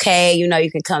like, it's okay. You know,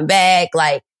 you can come back.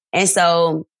 Like, and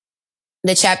so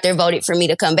the chapter voted for me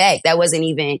to come back. That wasn't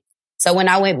even, so when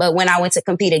I went to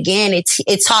compete again,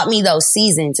 it taught me those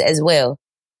seasons as well.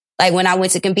 Like when I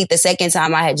went to compete the second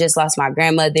time, I had just lost my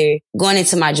grandmother going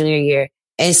into my junior year.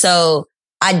 And so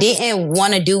I didn't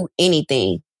want to do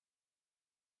anything.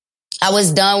 I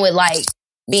was done with like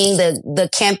being the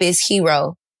campus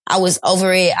hero. I was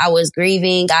over it. I was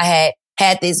grieving. I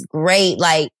had this great,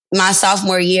 like my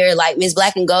sophomore year, like Miss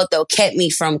Black and Gold though kept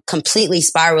me from completely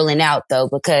spiraling out though,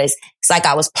 because it's like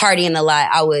I was partying a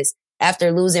lot. I was,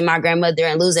 after losing my grandmother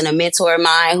and losing a mentor of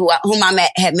mine whom I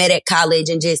had met at college,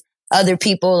 and just other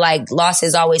people, like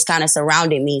losses always kind of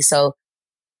surrounded me. So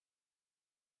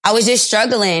I was just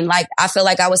struggling. Like I feel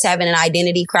like I was having an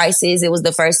identity crisis. It was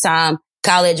the first time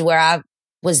college where I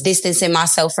was distancing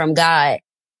myself from God.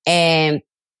 And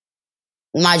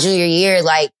my junior year,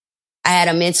 like I had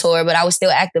a mentor, but I was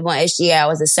still active on SGA. I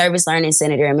was a service learning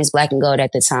senator at Miss Black and Gold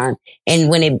at the time. And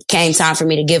when it came time for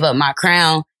me to give up my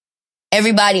crown,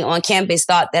 everybody on campus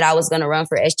thought that I was going to run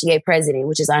for SGA president,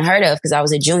 which is unheard of because I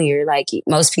was a junior. Like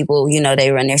most people, you know,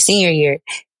 they run their senior year.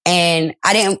 And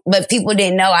but people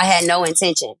didn't know I had no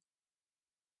intention.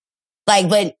 Like,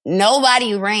 but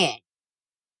nobody ran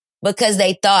because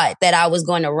they thought that I was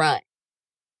going to run.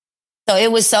 So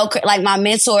it was so, like my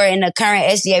mentor and the current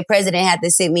SGA president had to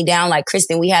sit me down like,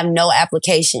 Kristin, we have no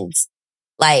applications.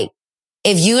 Like,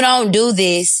 if you don't do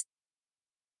this,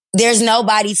 there's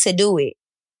nobody to do it.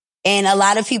 And a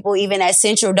lot of people, even at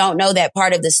Central, don't know that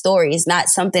part of the story. It's not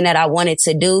something that I wanted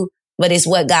to do, but it's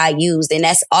what God used. And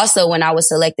that's also when I was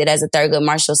selected as a Thurgood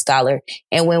Marshall Scholar.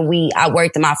 And when I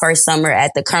worked in my first summer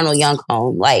at the Colonel Young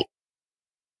home, like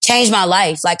changed my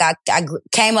life. Like I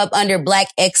came up under Black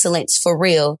excellence for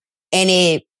real. And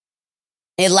it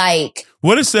like.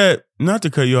 What is that, not to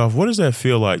cut you off, what does that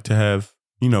feel like to have,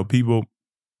 you know, people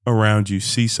around you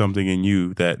see something in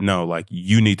you that no, like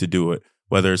you need to do it,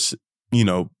 whether it's, you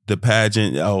know, the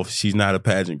pageant, oh, she's not a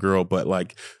pageant girl, but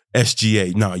like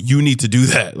SGA, no, you need to do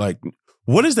that. Like,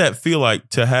 what does that feel like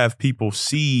to have people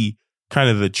see kind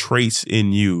of the traits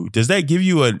in you? Does that give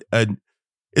you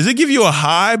does it give you a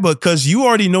high because you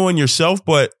already know in yourself,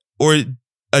 or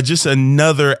just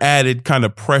another added kind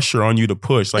of pressure on you to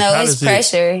push? Like, no, it's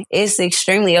pressure. It's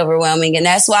extremely overwhelming. And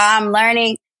that's why I'm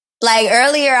learning. Like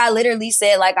earlier, I literally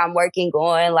said like I'm working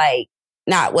on like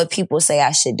not what people say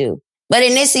I should do. But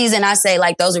in this season, I say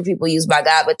like those are people used by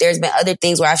God. But there's been other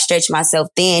things where I've stretched myself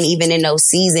thin. Even in those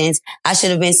seasons, I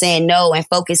should have been saying no and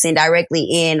focusing directly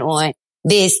in on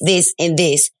this, and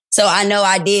this. So I know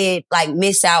I did like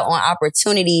miss out on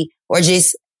opportunity or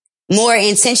just more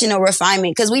intentional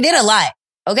refinement because we did a lot.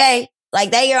 Okay.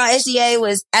 Like that year on SGA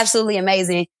was absolutely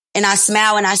amazing. And I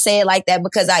smile when I say it like that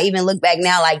because I even look back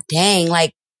now like, dang,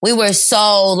 like we were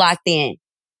so locked in.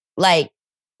 Like,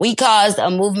 we caused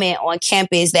a movement on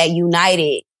campus that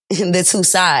united the two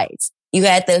sides. You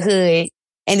had the hood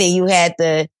and then you had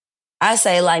I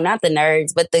say like not the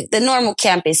nerds, but the normal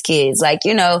campus kids, like,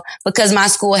 you know, because my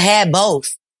school had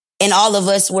both and all of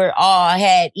us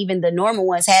even the normal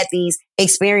ones had these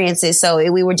experiences.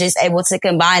 So we were just able to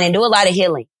combine and do a lot of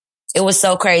healing. It was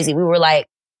so crazy. We were like,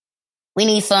 we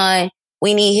need fun.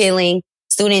 We need healing.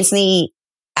 Students need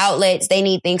outlets. They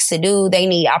need things to do. They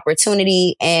need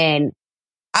opportunity. And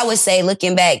I would say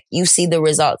looking back, you see the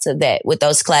results of that with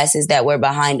those classes that were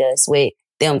behind us, with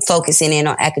them focusing in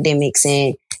on academics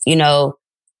and, you know,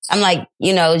 I'm like,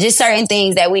 you know, just certain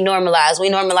things that we normalize. We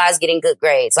normalize getting good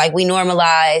grades. Like we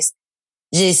normalize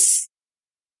just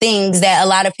things that a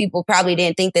lot of people probably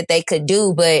didn't think that they could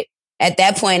do. But at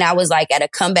that point, I was like at a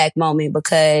comeback moment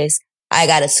because I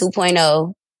got a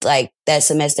 2.0 like that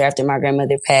semester after my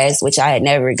grandmother passed, which I had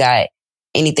never got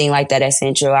anything like that at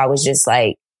Central. I was just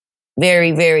like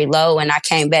very, very low. And I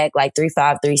came back like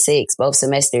 3.5, 3.6 both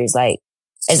semesters, like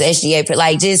as SGA,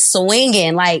 like just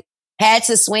swinging, like had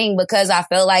to swing because I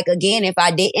felt like, again, if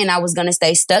I didn't, I was going to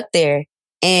stay stuck there.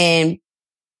 And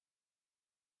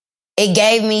it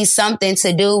gave me something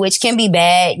to do, which can be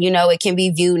bad. You know, it can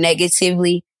be viewed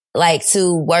negatively, like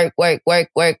to work.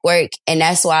 And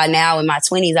that's why now in my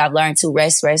 20s, I've learned to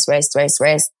rest.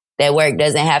 That work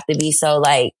doesn't have to be so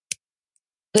like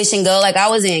push and go. Like I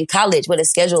was in college with a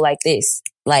schedule like this.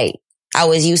 Like I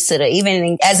was used to even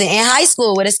in high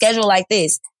school with a schedule like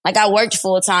this. Like I worked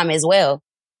full time as well.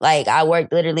 Like I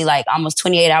worked literally like almost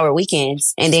 28-hour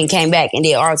weekends and then came back and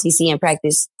did ROTC and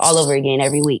practice all over again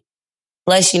every week.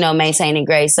 Plus, you know, maintaining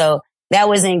grades. So that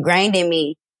was ingrained in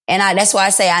me. And that's why I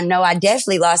say I know I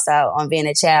definitely lost out on being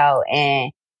a child.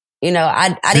 And, you know, I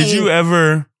didn't. Did you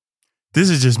ever,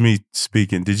 this is just me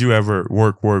speaking, did you ever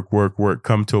work,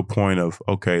 come to a point of,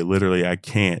 okay, literally I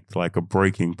can't, like a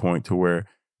breaking point to where,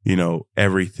 you know,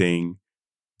 everything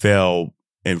fell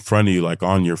in front of you, like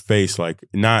on your face, like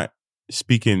not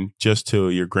speaking just to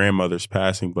your grandmother's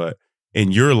passing, but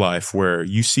in your life where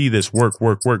you see this work.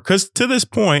 Because to this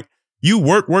point, you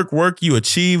work, you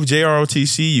achieve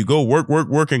JROTC, you go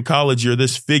work in college, you're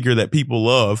this figure that people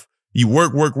love. You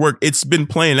work. It's been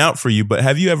playing out for you, but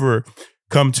have you ever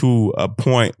come to a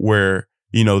point where,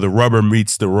 you know, the rubber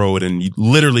meets the road and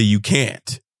you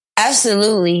can't?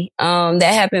 Absolutely. That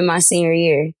happened my senior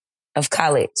year of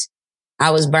college. I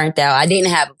was burnt out. I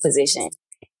didn't have a position.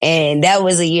 And that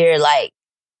was a year like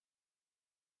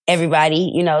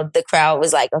everybody, you know, the crowd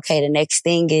was like, okay, the next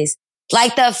thing is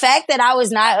like the fact that I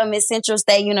was not a Miss Central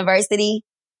State University.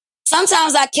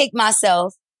 Sometimes I kick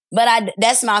myself, but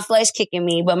that's my flesh kicking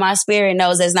me, but my spirit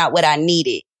knows that's not what I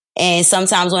needed. And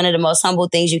sometimes one of the most humble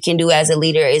things you can do as a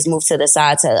leader is move to the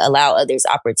side to allow others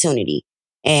opportunity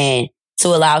and to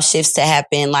allow shifts to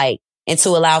happen, like, and to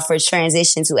allow for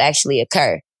transition to actually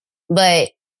occur. But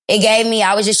it gave me,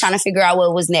 I was just trying to figure out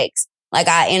what was next. Like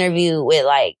I interviewed with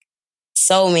like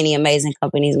so many amazing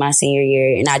companies my senior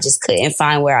year and I just couldn't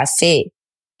find where I fit.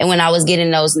 And when I was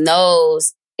getting those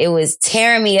no's, it was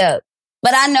tearing me up.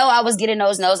 But I know I was getting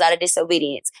those no's out of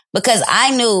disobedience because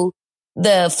I knew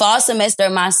the fall semester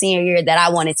of my senior year that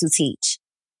I wanted to teach.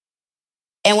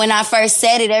 And when I first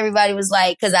said it, everybody was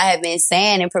like, cause I had been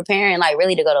saying and preparing like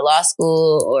really to go to law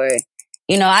school or,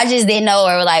 you know, I just didn't know,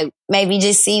 or like maybe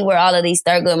just see where all of these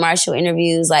Thurgood Marshall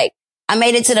interviews, like I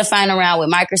made it to the final round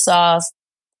with Microsoft,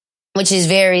 which is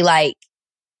very like,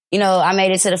 you know, I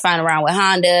made it to the final round with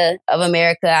Honda of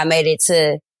America. I made it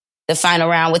to the final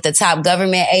round with the top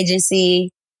government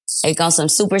agency, like on some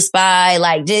super spy,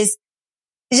 like just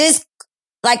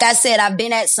like I said, I've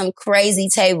been at some crazy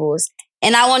tables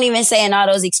and I won't even say in all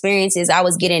those experiences, I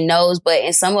was getting no's, but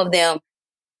in some of them,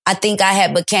 I think I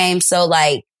had became so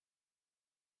like,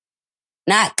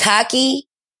 not cocky,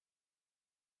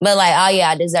 but like, oh yeah,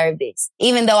 I deserve this,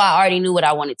 even though I already knew what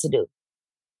I wanted to do.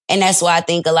 And that's why I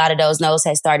think a lot of those no's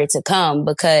had started to come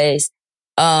because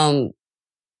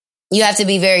you have to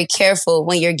be very careful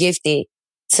when you're gifted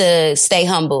to stay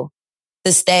humble,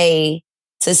 to stay,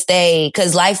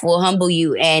 because life will humble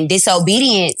you and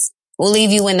disobedience will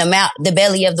leave you in the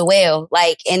belly of the whale.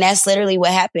 Like, and that's literally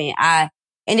what happened. I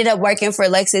ended up working for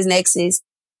LexisNexis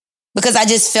because I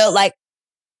just felt like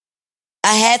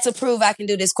I had to prove I can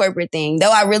do this corporate thing.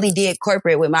 Though I really did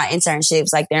corporate with my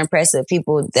internships, like they're impressive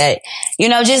people that, you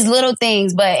know, just little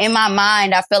things. But in my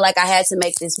mind, I felt like I had to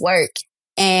make this work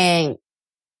and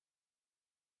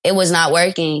it was not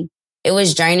working. It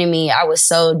was draining me. I was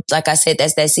so, like I said,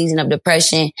 that's that season of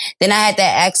depression. Then I had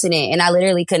that accident and I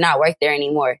literally could not work there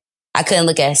anymore. I couldn't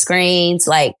look at screens.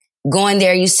 Like going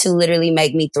there used to literally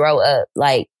make me throw up,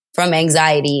 like from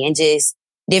anxiety and just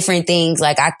different things.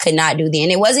 Like I could not do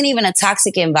and it wasn't even a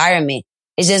toxic environment.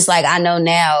 It's just like, I know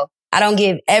now I don't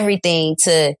give everything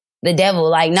to the devil.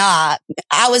 Like, nah,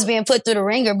 I was being put through the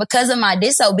ringer because of my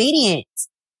disobedience.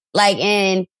 Like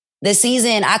in the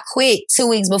season, I quit 2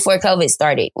 weeks before COVID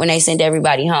started when they sent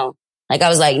everybody home. Like I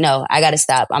was like, no, I got to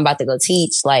stop. I'm about to go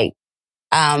teach. Like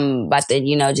I'm about to,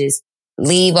 you know, just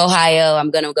leave Ohio.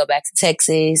 I'm going to go back to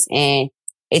Texas. And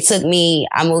it took me,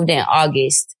 I moved in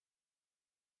August.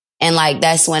 And like,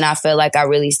 that's when I felt like I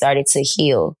really started to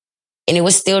heal. And it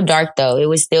was still dark though. It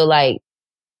was still like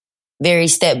very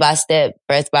step by step,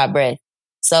 breath by breath.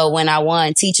 So when I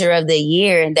won Teacher of the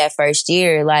Year in that first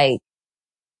year, like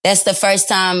that's the first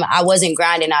time I wasn't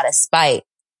grinding out of spite.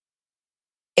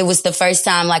 It was the first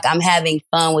time like I'm having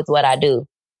fun with what I do.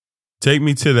 Take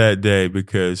me to that day,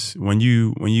 because when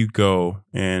you go,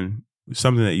 and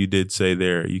something that you did say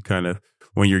there, you kind of,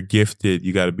 when you're gifted,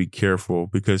 you got to be careful,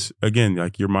 because again,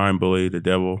 like your mind bully, the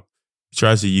devil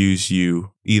tries to use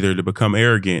you either to become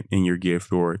arrogant in your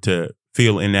gift or to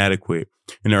feel inadequate.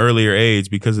 In an earlier age,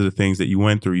 because of the things that you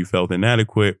went through, you felt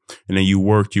inadequate, and then you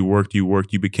worked,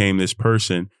 you became this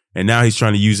person. And now he's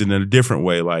trying to use it in a different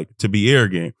way, like to be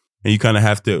arrogant. And you kind of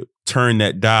have to turn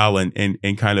that dial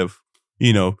and kind of,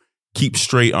 you know, keep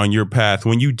straight on your path.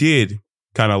 When you did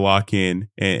kind of lock in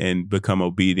and become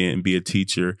obedient and be a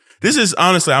teacher, this is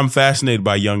honestly, I'm fascinated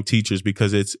by young teachers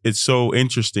because it's so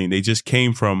interesting. They just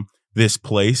came from this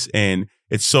place, and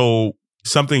it's so,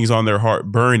 something's on their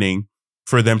heart burning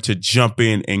for them to jump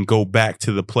in and go back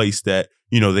to the place that,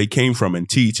 you know, they came from and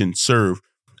teach and serve.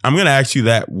 I'm going to ask you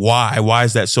that. Why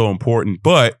is that so important?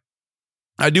 But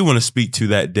I do want to speak to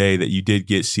that day that you did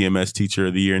get CMS Teacher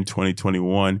of the Year in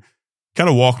 2021. Kind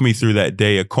of walk me through that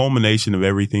day, a culmination of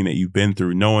everything that you've been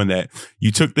through, knowing that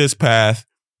you took this path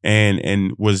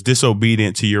and was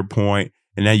disobedient to your point,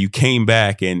 and now you came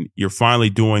back and you're finally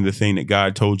doing the thing that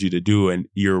God told you to do, and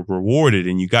you're rewarded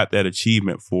and you got that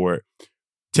achievement for it.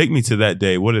 Take me to that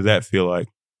day. What did that feel like?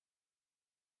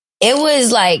 It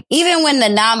was like, even when the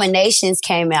nominations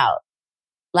came out,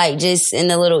 like just in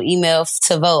the little email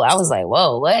to vote, I was like,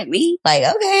 whoa, what, me? Like,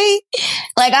 okay.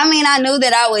 Like, I mean, I knew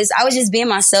that I was just being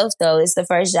myself though. It's the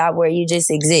first job where you just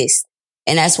exist.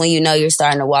 And that's when you know you're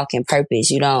starting to walk in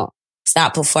purpose. It's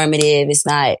not performative. It's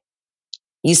not,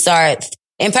 you start,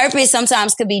 and purpose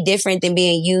sometimes could be different than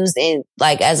being used in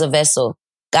like as a vessel.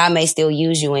 God may still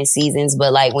use you in seasons,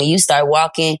 but like when you start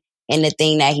walking in the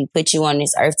thing that he put you on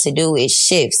this earth to do, it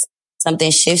shifts.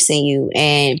 Something shifts in you.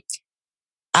 And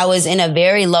I was in a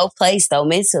very low place though,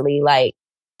 mentally. Like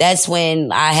that's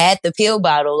when I had the pill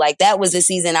bottle. Like that was the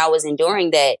season I was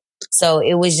enduring that. So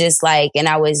it was just like, and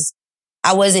I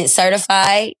wasn't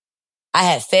certified. I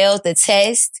had failed the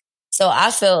test. So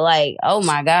I felt like, oh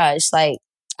my gosh, like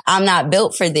I'm not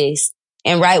built for this.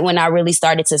 And right when I really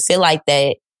started to feel like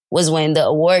that was when the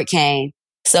award came.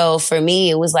 So for me,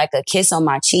 it was like a kiss on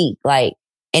my cheek. Like,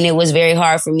 and it was very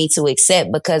hard for me to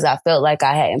accept because I felt like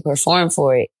I hadn't performed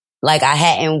for it. Like I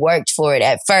hadn't worked for it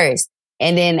at first.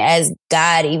 And then as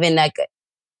God, even like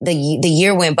the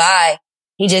year went by,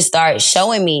 he just started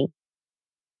showing me,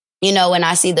 you know, when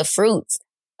I see the fruits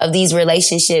of these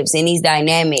relationships and these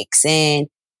dynamics and,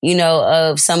 you know,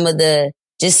 of some of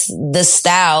just the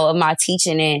style of my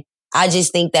teaching. And I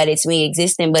just think that it's me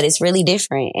existing, but it's really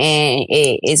different. And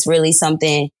it's really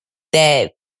something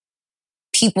that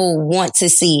people want to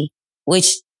see,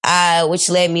 which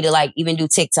led me to like even do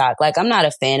TikTok. Like, I'm not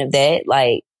a fan of that.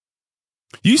 Like,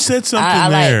 you said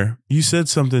something there. You said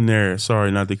something there.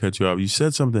 Sorry, not to cut you off. You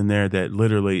said something there that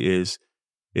literally is,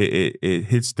 it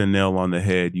hits the nail on the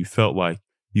head. You felt like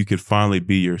you could finally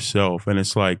be yourself. And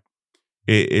it's like,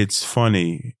 it's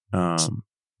funny.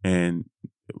 And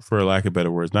for lack of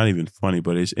better words, not even funny,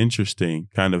 but it's interesting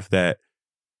kind of that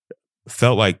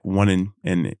felt like wanting,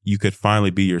 and you could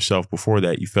finally be yourself. Before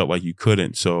that, you felt like you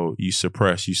couldn't. So you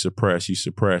suppress,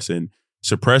 and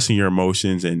suppressing your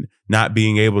emotions and not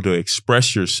being able to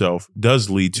express yourself does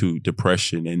lead to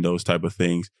depression and those type of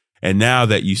things. And now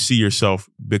that you see yourself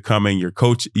becoming your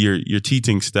coach, your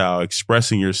teaching style,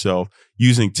 expressing yourself,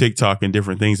 using TikTok and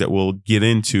different things that we'll get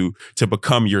into to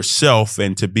become yourself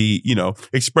and to be, you know,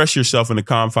 express yourself in the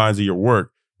confines of your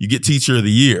work, you get Teacher of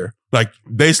the Year. Like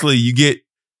basically you get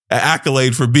an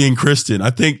accolade for being Kristin.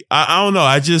 I think, I don't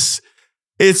know.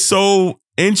 It's so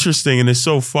interesting, and it's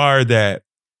so far that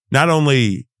not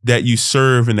only that you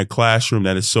serve in the classroom,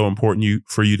 that is so important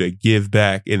for you to give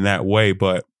back in that way,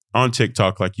 but on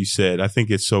TikTok, like you said, I think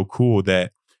it's so cool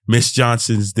that Miss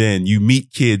Johnson's Den, you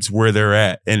meet kids where they're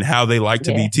at and how they like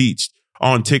to be taught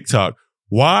on TikTok.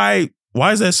 Why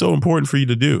is that so important for you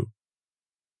to do?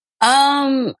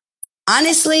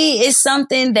 Honestly, it's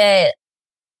something that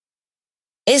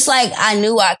it's like I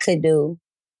knew I could do.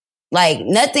 Like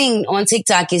nothing on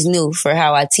TikTok is new for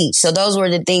how I teach. So those were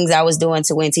the things I was doing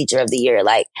to win Teacher of the Year.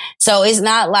 Like, so it's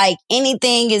not like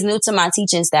anything is new to my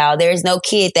teaching style. There's no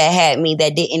kid that had me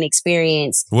that didn't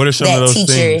experience what are some that of those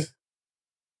teacher. Things?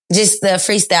 Just the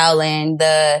freestyling,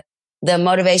 the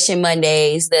Motivation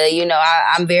Mondays,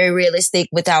 I'm very realistic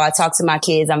with how I talk to my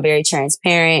kids. I'm very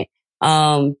transparent.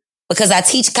 Because I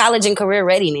teach college and career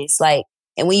readiness. Like,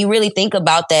 and when you really think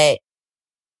about that,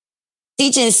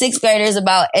 teaching sixth graders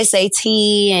about SAT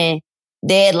and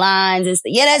deadlines and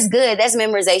stuff. Yeah, that's good. That's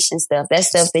memorization stuff. That's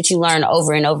stuff that you learn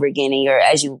over and over again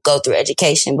as you go through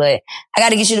education. But I got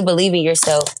to get you to believe in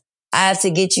yourself. I have to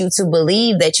get you to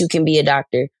believe that you can be a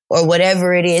doctor or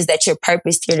whatever it is that you're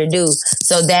purposed here to do.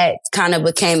 So that kind of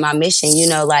became my mission,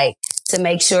 like to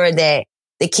make sure that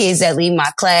the kids that leave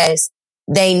my class,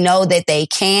 they know that they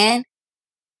can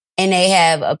and they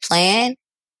have a plan,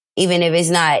 even if it's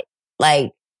not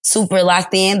like super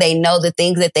locked in. They know the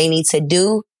things that they need to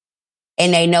do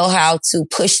and they know how to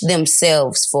push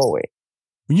themselves forward.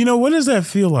 What does that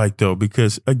feel like though?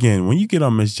 Because again, when you get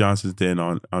on Miss Johnson's Den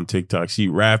on TikTok, she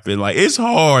rapping like it's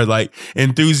hard, like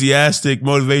enthusiastic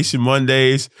motivation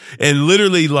Mondays, and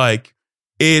literally like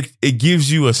it gives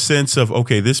you a sense of,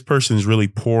 okay, this person is really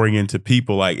pouring into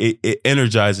people. Like it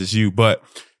energizes you. But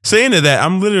saying to that,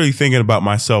 I'm literally thinking about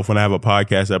myself when I have a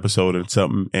podcast episode and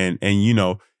something, and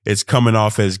it's coming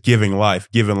off as giving life.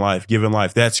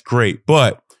 That's great,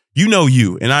 but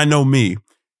you and I know me.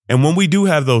 And when we do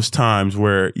have those times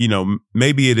where,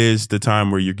 maybe it is the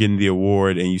time where you're getting the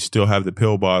award and you still have the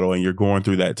pill bottle and you're going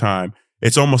through that time,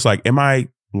 it's almost like, am I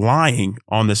lying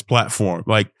on this platform?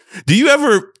 Like, do you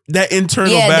ever, that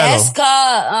internal battle? That's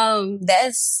called,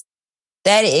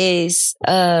 that is,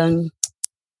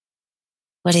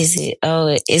 what is it?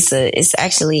 Oh, it's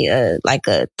actually a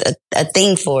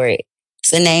thing for it.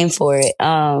 It's a name for it.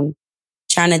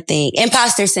 Trying to think.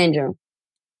 Imposter syndrome.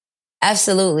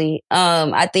 Absolutely.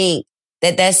 I think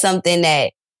that that's something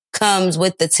that comes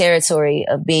with the territory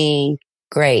of being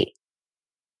great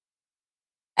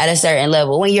at a certain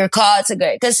level when you're called to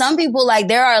great. Because some people, like,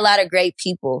 there are a lot of great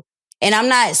people, and I'm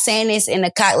not saying this in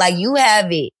the like you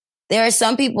have it. There are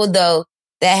some people though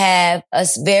that have a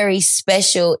very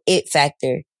special it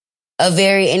factor,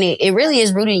 and it really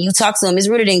is rooted. You talk to them, it's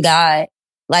rooted in God,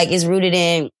 like it's rooted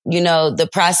in the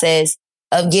process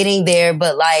of getting there,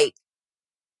 but like.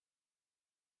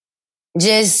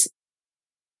 Just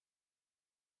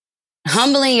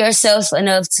humbling yourself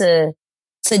enough to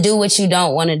do what you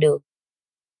don't want to do.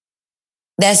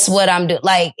 That's what I'm doing.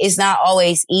 Like, it's not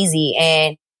always easy.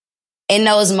 And in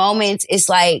those moments, it's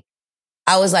like,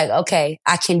 I was like, okay,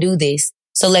 I can do this.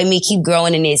 So let me keep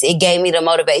growing in this. It gave me the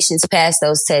motivation to pass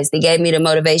those tests. It gave me the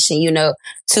motivation,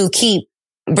 to keep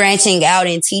branching out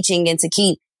and teaching and to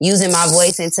keep using my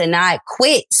voice and to not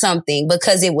quit something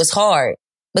because it was hard.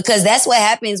 Because that's what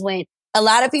happens when a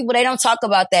lot of people, they don't talk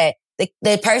about that.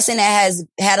 The person that has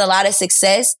had a lot of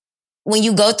success, when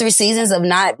you go through seasons of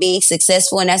not being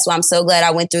successful, and that's why I'm so glad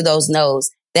I went through those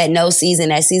no's, that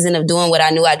season of doing what I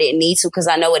knew I didn't need to, because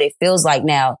I know what it feels like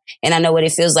now. And I know what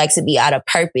it feels like to be out of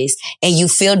purpose. And you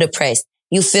feel depressed.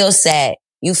 You feel sad.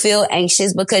 You feel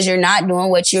anxious because you're not doing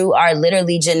what you are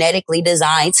literally genetically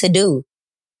designed to do.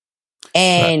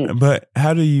 And but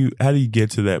how do you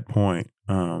get to that point?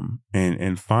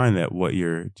 And find that what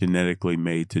you're genetically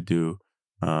made to do.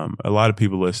 A lot of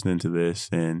people listening to this,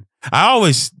 and I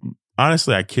always,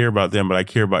 honestly, I care about them, but I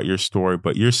care about your story.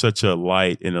 But you're such a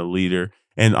light and a leader,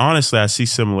 and honestly, I see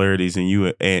similarities in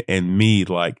you and me.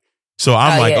 Like, so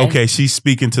I'm okay, she's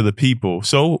speaking to the people.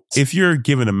 So if you're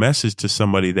giving a message to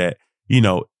somebody that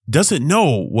doesn't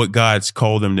know what God's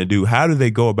called them to do, how do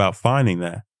they go about finding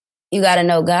that? You got to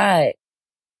know God.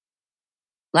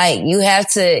 Like, you have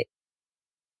to.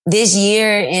 This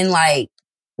year, and like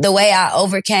the way I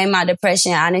overcame my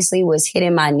depression, honestly, was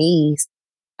hitting my knees.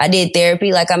 I did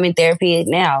therapy, like I'm in therapy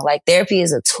now. Like, therapy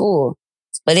is a tool,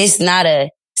 but it's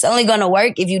only going to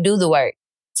work if you do the work.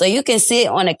 So you can sit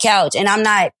on a couch, and I'm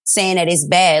not saying that it's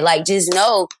bad. Like, just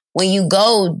know when you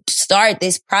go start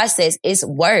this process, it's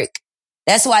work.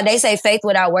 That's why they say faith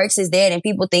without works is dead, and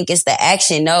people think it's the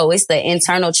action. No, it's the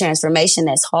internal transformation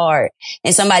that's hard.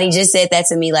 And somebody just said that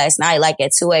to me last night, like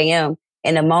at 2 a.m.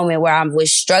 in a moment where I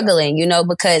was struggling,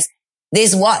 because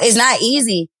this walk is not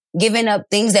easy, giving up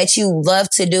things that you love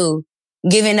to do,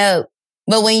 giving up.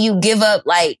 But when you give up,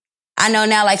 like, I know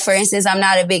now, like, for instance, I'm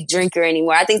not a big drinker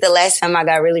anymore. I think the last time I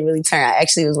got really, really turned, I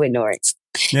actually was with Norris.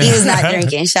 He was not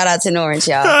drinking. Shout out to Norris,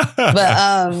 y'all.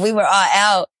 But we were all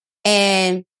out,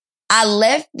 and I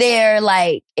left there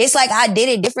like, it's like I did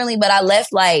it differently, but I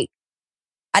left like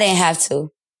I didn't have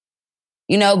to,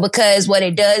 because what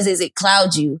it does is it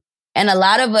clouds you. And a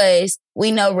lot of us,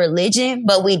 we know religion,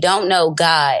 but we don't know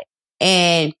God.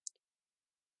 And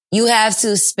you have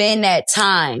to spend that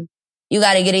time. You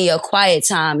got to get in your quiet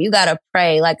time. You got to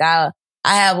pray. Like I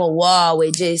have a wall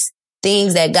with just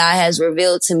things that God has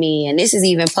revealed to me. And this is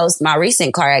even post my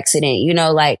recent car accident,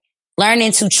 like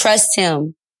learning to trust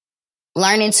him,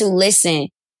 learning to listen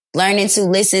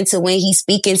to when he's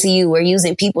speaking to you or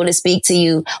using people to speak to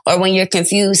you, or when you're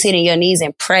confused, hitting your knees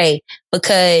and pray,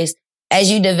 because as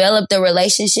you develop the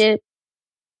relationship,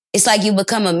 it's like you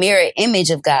become a mirror image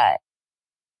of God.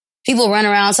 People run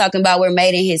around talking about we're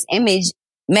made in his image,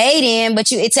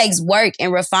 but it takes work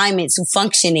and refinement to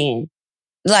function in.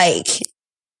 Like,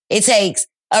 it takes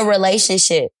a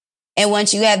relationship. And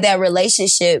once you have that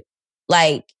relationship,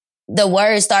 like, the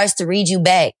word starts to read you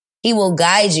back. He will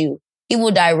guide you. He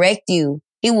will direct you.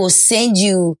 He will send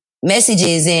you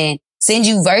messages and send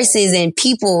you verses and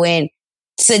people, and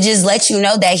to just let you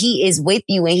know that he is with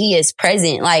you and he is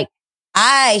present. Like,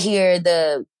 I hear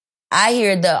the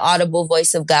audible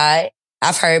voice of God.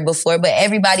 I've heard before, but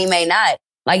everybody may not.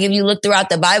 Like, if you look throughout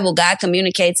the Bible, God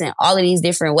communicates in all of these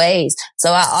different ways.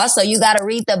 So you got to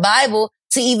read the Bible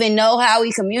to even know how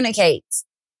he communicates.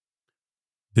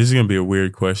 This is going to be a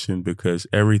weird question because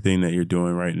everything that you're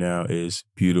doing right now is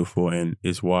beautiful, and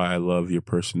it's why I love your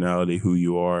personality, who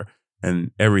you are,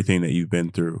 and everything that you've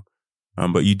been through.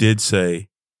 But you did say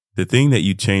the thing that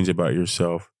you change about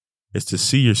yourself is to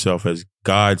see yourself as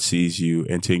God sees you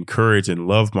and to encourage and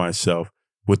love myself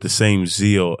with the same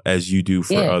zeal as you do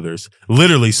for others.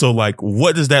 Literally. So, like,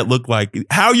 what does that look like?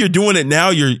 How you're doing it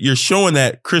now, you're showing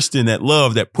that Kristin, that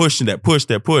love, that push and that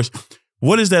push.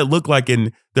 What does that look like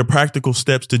in the practical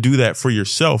steps to do that for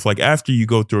yourself? Like, after you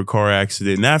go through a car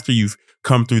accident and after you've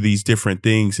come through these different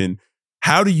things, and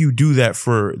how do you do that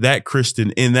for that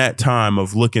Kristin in that time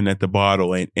of looking at the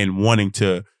bottle and wanting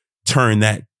to turn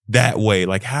that way?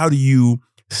 Like, how do you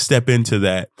step into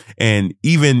that? And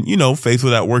even, faith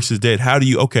without works is dead. How do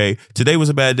you, okay, today was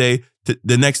a bad day.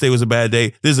 The next day was a bad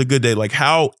day. This is a good day. Like,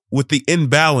 how, with the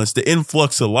imbalance, the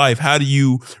influx of life, how do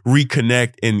you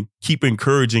reconnect and keep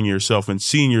encouraging yourself and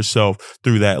seeing yourself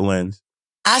through that lens?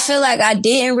 I feel like I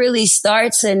didn't really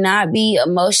start to not be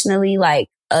emotionally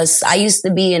I used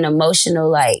to be an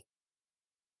emotional,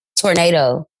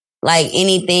 tornado. Like,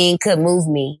 anything could move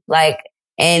me.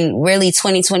 And really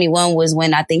 2021 was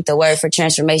when I think the word for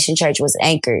Transformation Church was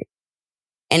anchored.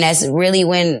 And that's really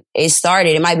when it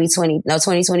started. It might be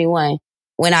 2021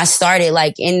 when I started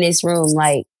in this room,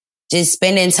 just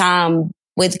spending time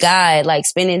with God,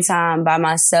 spending time by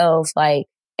myself.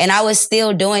 And I was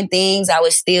still doing things. I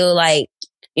was still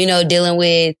dealing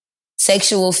with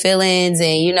sexual feelings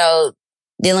and,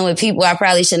 dealing with people I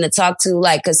probably shouldn't have talked to.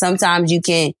 Cause sometimes you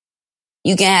can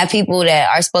have people that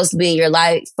are supposed to be in your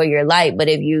life for your light. But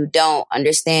if you don't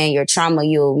understand your trauma,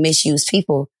 you'll misuse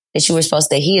people that you were supposed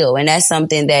to heal. And that's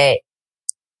something that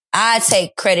I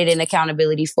take credit and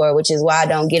accountability for, which is why I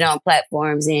don't get on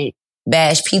platforms and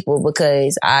bash people,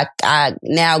 because I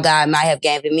now God might have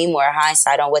given me more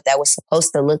hindsight on what that was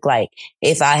supposed to look like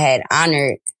if I had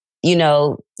honored,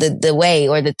 the way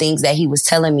or the things that he was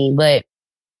telling me. But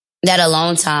that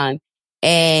alone time,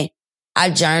 and I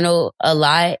journaled a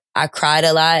lot. I cried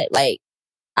a lot.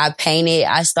 I painted.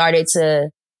 I started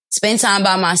to spend time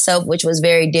by myself, which was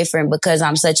very different because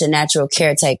I'm such a natural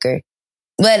caretaker.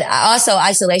 But also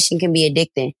isolation can be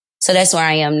addicting. So that's where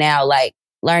I am now,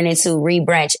 learning to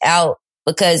rebranch out,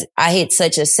 because I hit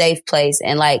such a safe place.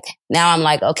 And now I'm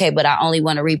okay, but I only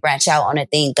want to rebranch out on a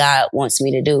thing God wants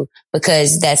me to do,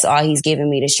 because that's all he's given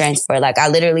me the strength for. I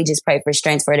literally just pray for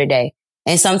strength for today.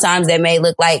 And sometimes that may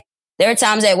look there are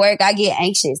times at work I get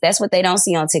anxious. That's what they don't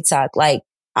see on TikTok.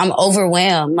 I'm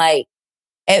overwhelmed.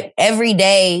 Every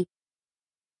day,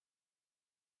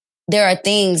 there are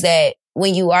things that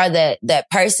when you are that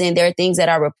person, there are things that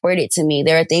are reported to me.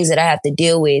 There are things that I have to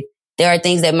deal with. There are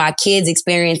things that my kids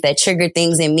experience that trigger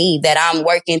things in me that I'm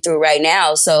working through right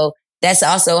now. So that's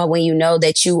also when you know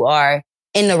that you are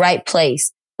in the right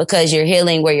place, because you're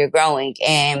healing where you're growing.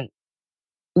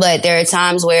 But there are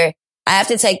times where I have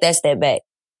to take that step back.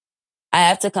 I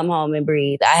have to come home and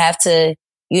breathe. I have to,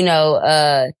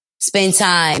 spend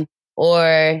time,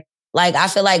 or I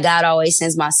feel like God always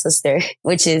sends my sister,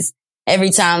 which is every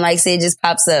time, say, it just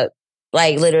pops up.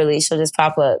 Literally, she'll just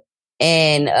pop up.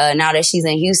 And now that she's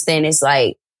in Houston, it's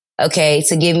okay,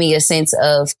 to give me a sense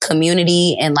of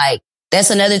community. And that's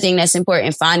another thing that's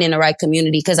important, finding the right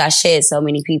community, because I shed so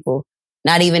many people,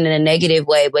 not even in a negative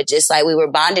way, but just we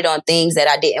were bonded on things that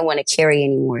I didn't want to carry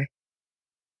anymore.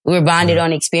 We were bonded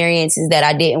on experiences that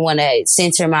I didn't want to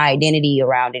center my identity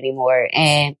around anymore.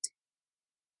 And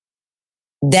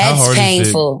that's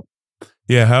painful.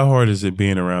 Yeah. How hard is it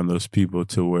being around those people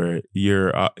to where you're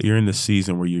in the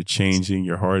season where you're changing,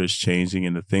 your heart is changing,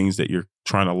 and the things that you're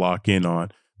trying to lock in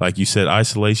on, like you said,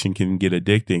 isolation can get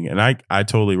addicting. And I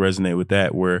totally resonate with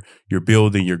that, where you're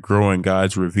building, you're growing,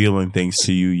 God's revealing things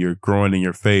to you, you're growing in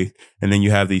your faith. And then you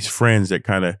have these friends that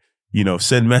kind of,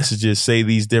 send messages, say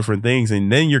these different things.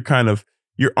 And then you're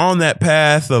on that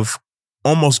path of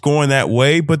almost going that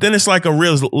way. But then it's a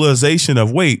realization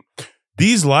of, wait,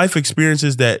 these life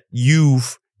experiences that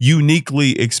you've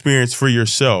uniquely experienced for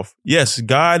yourself. Yes,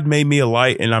 God made me a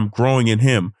light and I'm growing in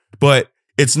him, but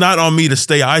it's not on me to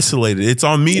stay isolated. It's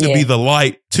on me to be the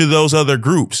light to those other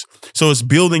groups. So it's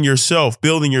building yourself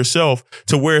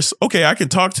to where, okay, I can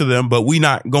talk to them, but we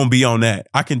not going to be on that.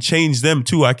 I can change them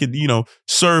too. I could,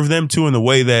 serve them too in the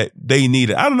way that they need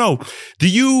it. I don't know. Do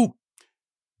you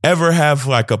ever have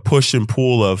like a push and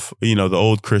pull of, the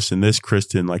old Kristin, this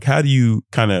Kristin? Like, how do you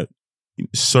kind of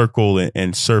circle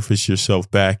and surface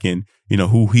yourself back in,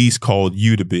 who he's called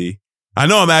you to be? I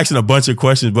know I'm asking a bunch of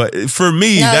questions, but for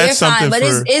me, that's something. But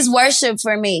it's worship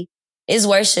for me. It's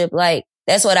worship. Like,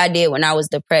 that's what I did when I was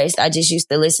depressed. I just used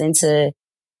to listen to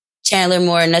Chandler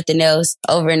Moore, Nothing Else,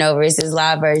 over and over. It's this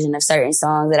live version of certain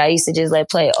songs that I used to just let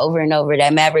play over and over.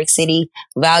 That Maverick City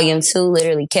Volume 2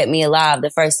 literally kept me alive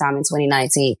the first time in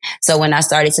 2019. So when I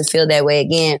started to feel that way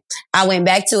again, I went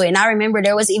back to it. And I remember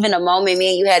there was even a moment,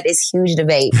 me and you had this huge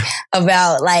debate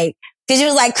about like, because you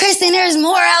was like, Kristin, there's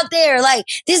more out there. Like,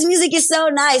 this music is so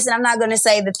nice. And I'm not going to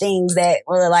say the things that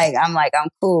were like, I'm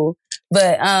cool.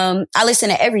 But I listen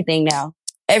to everything now.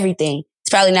 Everything. It's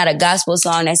probably not a gospel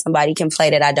song that somebody can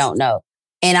play that I don't know.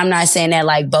 And I'm not saying that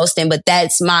like boasting, but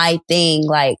that's my thing.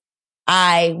 Like,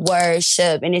 I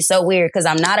worship. And it's so weird because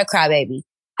I'm not a crybaby.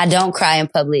 I don't cry in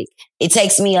public. It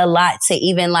takes me a lot to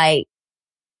even like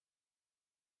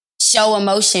show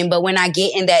emotion. But when I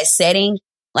get in that setting,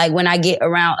 like when I get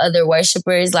around other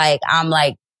worshipers, like I'm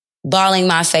like bawling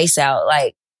my face out.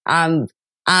 Like I'm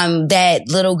that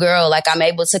little girl. Like I'm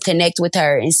able to connect with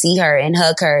her and see her and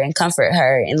hug her and comfort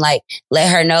her and like let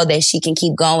her know that she can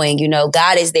keep going.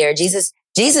 God is there. Jesus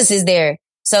is there.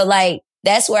 So like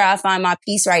that's where I find my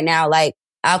peace right now. Like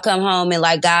I'll come home and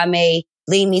like God may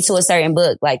lead me to a certain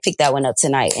book. Like pick that one up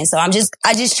tonight. And so I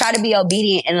just try to be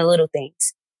obedient in the little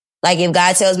things. Like if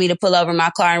God tells me to pull over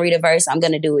my car and read a verse, I'm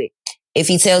going to do it. If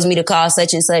he tells me to call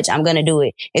such and such, I'm going to do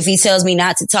it. If he tells me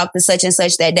not to talk to such and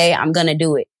such that day, I'm going to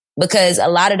do it. Because a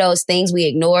lot of those things we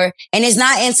ignore, and it's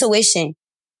not intuition,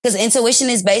 because intuition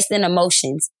is based in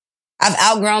emotions. I've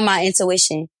outgrown my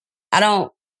intuition. I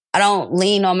don't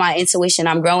lean on my intuition.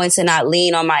 I'm growing to not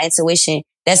lean on my intuition.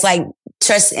 That's like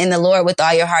trust in the Lord with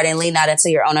all your heart and lean not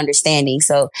into your own understanding.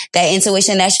 So that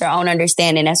intuition, that's your own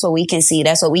understanding. That's what we can see.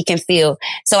 That's what we can feel.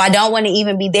 So I don't want to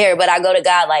even be there, but I go to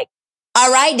God like, all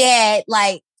right, Dad,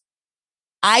 like,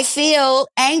 I feel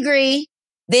angry.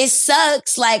 This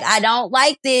sucks. Like, I don't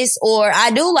like this, or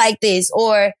I do like this,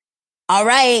 or all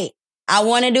right, I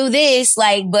want to do this.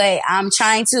 Like, but I'm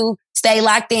trying to stay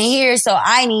locked in here. So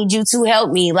I need you to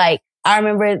help me. Like, I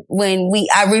remember when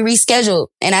I rescheduled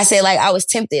and I said, like, I was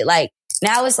tempted. Like,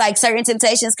 now it's like certain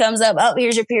temptations comes up. Oh,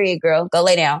 here's your period, girl. Go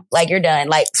lay down. Like, you're done.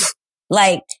 But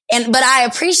I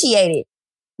appreciate it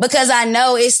because I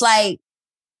know it's like,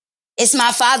 it's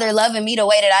my Father loving me the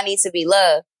way that I need to be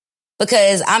loved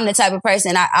because I'm the type of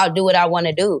person I'll do what I want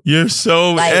to do. You're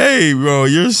so, like, hey, bro,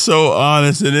 you're so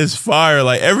honest and it's fire.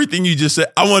 Like everything you just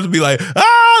said, I want to be like,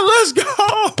 let's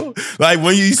go. Like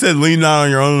when you said lean out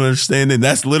on your own understanding,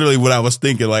 that's literally what I was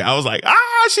thinking. Like I was like,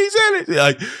 she said it.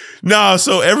 Like, no,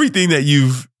 so everything that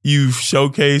you've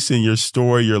showcased in your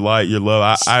story, your light, your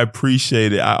love, I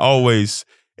appreciate it. I always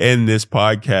end this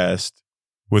podcast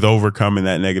with overcoming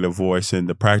that negative voice and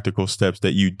the practical steps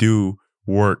that you do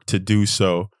work to do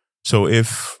so. So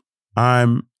if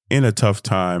I'm in a tough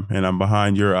time and I'm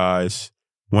behind your eyes,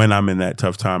 when I'm in that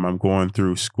tough time, I'm going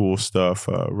through school stuff,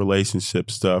 relationship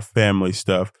stuff, family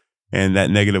stuff, and that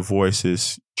negative voice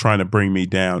is trying to bring me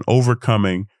down,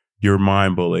 overcoming your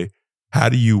mind bully. How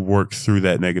do you work through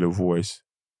that negative voice?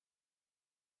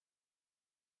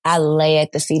 I lay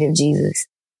at the feet of Jesus.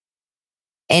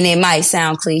 And it might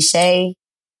sound cliche.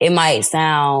 It might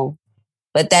sound,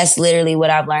 but that's literally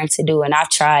what I've learned to do. And I've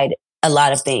tried a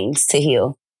lot of things to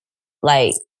heal.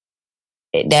 Like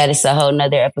that is a whole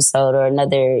nother episode or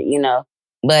another,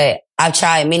 but I've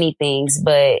tried many things,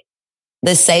 but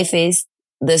the safest,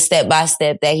 the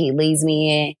step-by-step that he leads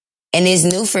me in. And it's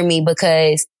new for me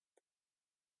because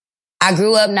I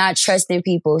grew up not trusting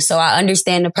people. So I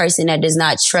understand the person that does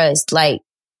not trust. Like,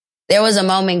 there was a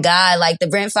moment, God, like the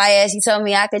Brent Fayez, he told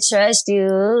me I could trust you.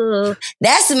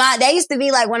 That used to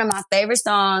be like one of my favorite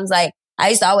songs. Like I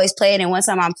used to always play it. And one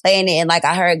time I'm playing it and like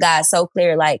I heard God so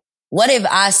clear, like, what if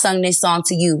I sung this song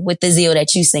to you with the zeal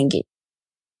that you sing it?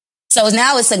 So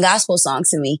now it's a gospel song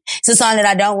to me. It's a song that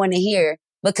I don't want to hear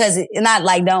because it's not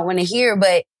like don't want to hear,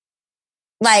 but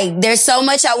like there's so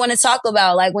much I want to talk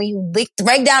about. Like when you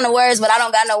break down the words, but I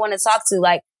don't got no one to talk to.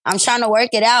 Like I'm trying to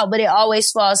work it out, but it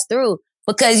always falls through.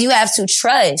 Because you have to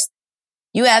trust.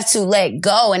 You have to let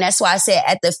go. And that's why I said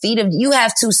at the feet of, you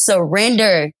have to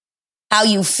surrender how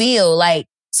you feel. Like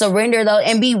surrender though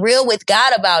and be real with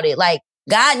God about it. Like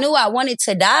God knew I wanted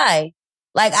to die.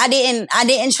 Like I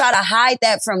didn't try to hide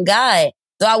that from God.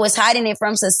 Though I was hiding it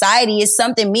from society, it's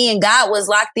something me and God was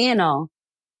locked in on.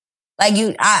 Like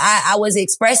I was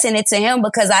expressing it to him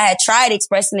because I had tried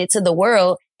expressing it to the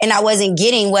world and I wasn't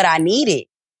getting what I needed.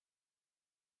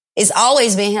 It's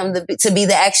always been him to be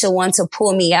the actual one to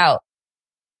pull me out.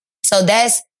 So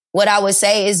that's what I would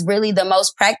say is really the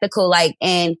most practical, like,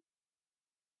 and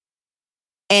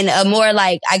a more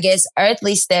like, I guess,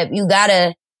 earthly step. You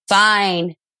gotta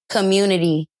find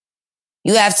community.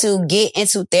 You have to get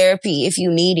into therapy if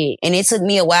you need it. And it took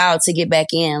me a while to get back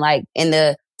in, like in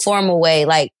the formal way,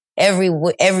 like every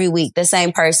week, the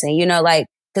same person, you know, like,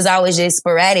 cause I was just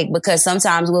sporadic because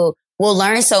sometimes we'll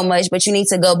learn so much, but you need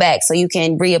to go back so you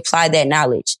can reapply that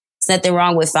knowledge. There's nothing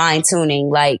wrong with fine tuning,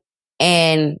 like,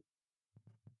 and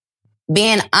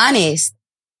being honest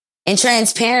and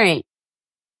transparent.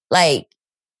 Like,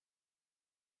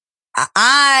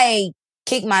 I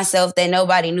kicked myself that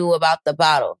nobody knew about the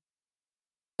bottle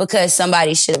because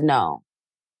somebody should have known.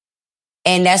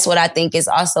 And that's what I think is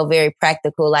also very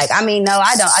practical. Like, I mean, no,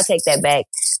 I don't. I take that back.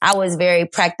 I was very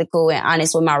practical and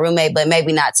honest with my roommate, but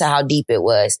maybe not to how deep it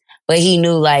was. But he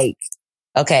knew, like,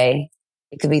 okay,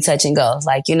 it could be touch and go.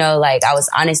 Like, you know, like I was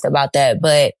honest about that.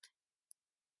 But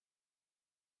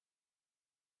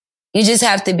you just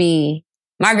have to be.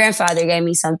 My grandfather gave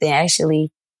me something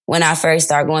actually when I first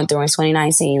started going through in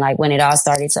 2019, like when it all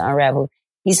started to unravel.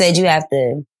 He said you have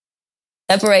to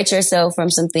separate yourself from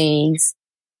some things.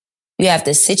 You have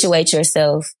to situate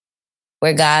yourself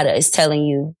where God is telling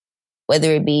you,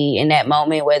 whether it be in that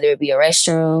moment, whether it be a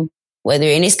restroom,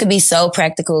 and this could be so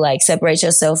practical, like separate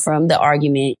yourself from the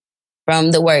argument,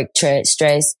 from the work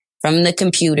stress, from the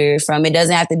computer, it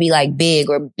doesn't have to be like big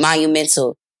or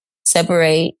monumental.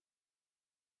 Separate,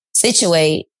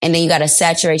 situate, and then you got to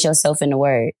saturate yourself in the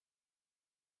word.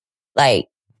 Like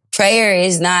prayer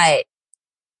is not,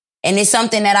 and it's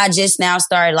something that I just now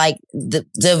started, like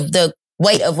the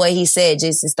weight of what he said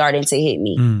just is starting to hit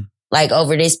me, like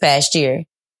over this past year,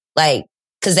 like,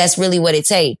 cause that's really what it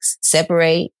takes.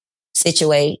 Separate,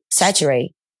 situate,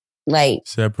 saturate, like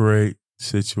separate,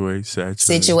 situate, saturate.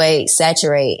 Situate,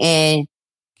 saturate. And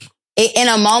in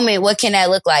a moment, what can that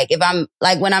look like? If I'm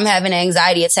like, when I'm having an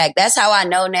anxiety attack, that's how I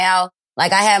know now.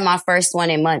 Like I had my first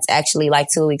one in months, actually, like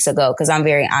 2 weeks ago, cause I'm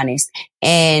very honest.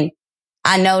 And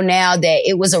I know now that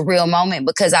it was a real moment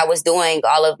because I was doing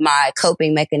all of my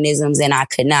coping mechanisms and I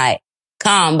could not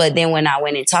calm. But then when I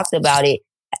went and talked about it,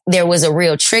 there was a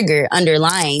real trigger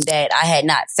underlying that I had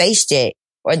not faced yet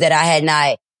or that I had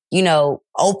not, you know,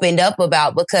 opened up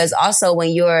about. Because also when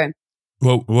you're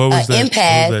what was that,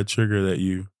 empath, what was that trigger that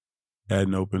you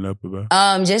hadn't opened up about?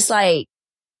 Just like,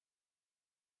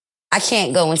 I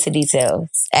can't go into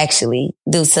details actually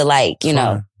due to like, you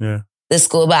know, the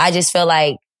school, but I just feel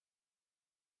like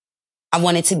I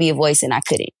wanted to be a voice and I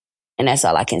couldn't. And that's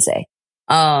all I can say.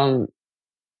 And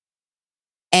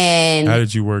how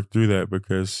did you work through that?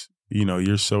 Because, you know,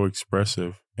 you're so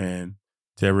expressive and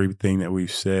to everything that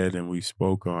we've said and we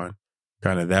spoke on,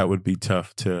 kind of that would be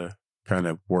tough to kind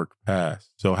of work past.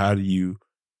 So how do you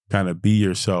kind of be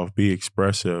yourself, be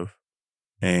expressive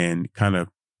and kind of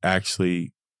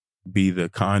actually be the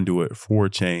conduit for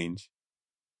change?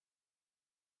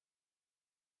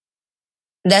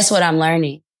 That's what I'm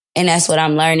learning. And that's what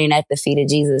I'm learning at the feet of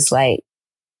Jesus. Like,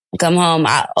 I come home,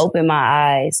 I open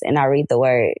my eyes and I read the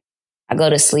word. I go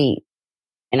to sleep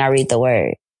and I read the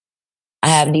word. I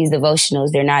have these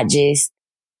devotionals. They're not just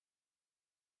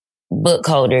book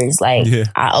holders. Like,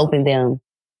 I open them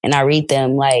and I read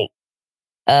them. Like,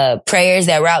 Prayers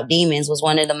That Rout Demons was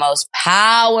one of the most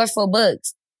powerful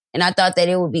books. And I thought that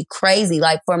it would be crazy,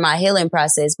 like, for my healing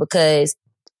process, because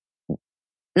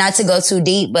not to go too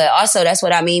deep, but also that's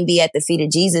what I mean, be at the feet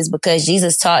of Jesus, because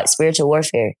Jesus taught spiritual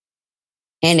warfare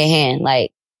hand in hand.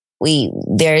 Like,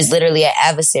 there is literally an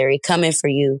adversary coming for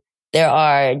you. There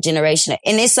are generation,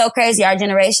 and it's so crazy. Our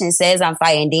generation says I'm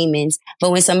fighting demons,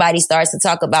 but when somebody starts to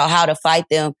talk about how to fight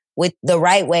them with the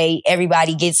right way,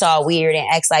 everybody gets all weird and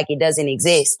acts like it doesn't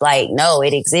exist. Like, no,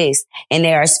 it exists. And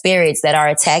there are spirits that are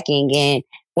attacking. And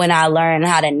when I learn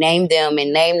how to name them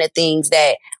and name the things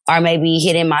that are maybe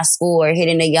hitting my school or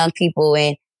hitting the young people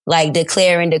and like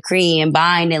declare and decree and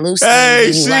bind and loose. Hey,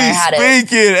 she's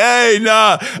speaking. Hey,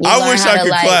 nah. I wish I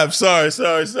could clap. Sorry.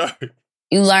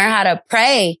 You learn how to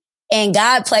pray. And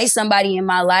God placed somebody in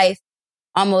my life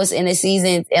almost in a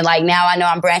season. And like now I know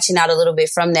I'm branching out a little bit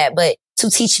from that, but to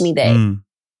teach me that.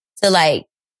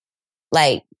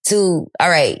 To all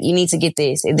right, you need to get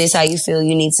this. If this how you feel,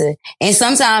 you need to. And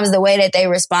sometimes the way that they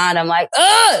respond, I'm like,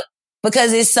 ugh,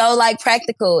 because it's so like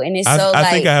practical and it's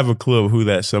I think I have a clue of who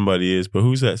that somebody is, but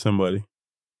who's that somebody?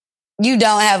 You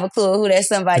don't have a clue who that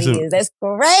somebody is. That's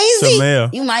crazy. It's a male.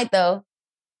 You might though.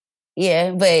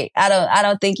 Yeah, but I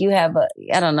don't think you have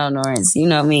I don't know, Norris. You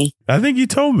know me. I think you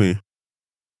told me.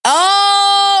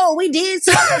 Oh, we did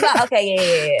talk about. Okay,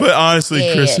 yeah. But honestly,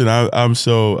 Kristin, I'm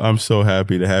so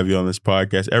happy to have you on this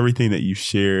podcast. Everything that you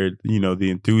shared, the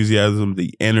enthusiasm,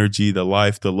 the energy, the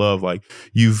life, the love, like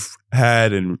you've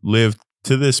had and lived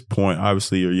to this point.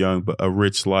 Obviously, you're young, but a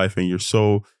rich life, and you're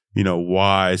so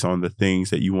wise on the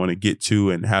things that you want to get to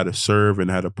and how to serve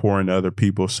and how to pour into other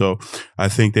people. So I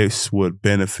think this would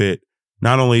benefit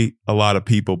not only a lot of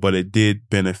people, but it did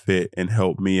benefit and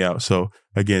help me out. So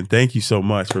again, thank you so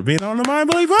much for being on the Mind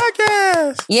Believe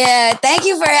podcast. Yeah, thank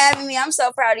you for having me. I'm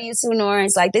so proud of you too,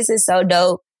 Norris. Like, this is so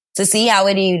dope to see how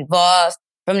it evolved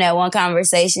from that one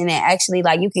conversation. And actually,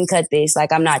 like, you can cut this.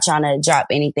 Like, I'm not trying to drop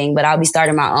anything, but I'll be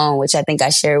starting my own, which I think I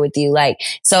share with you. Like,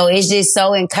 so it's just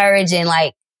so encouraging,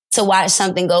 like, to watch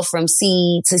something go from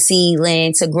seed to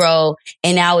seedling to grow.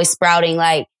 And now it's sprouting.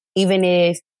 Like, even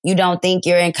if you don't think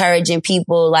you're encouraging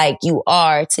people, like you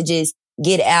are, to just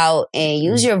get out and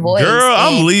use your voice. Girl,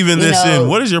 I'm leaving this in.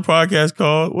 What is your podcast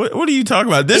called? What are you talking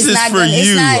about? This is for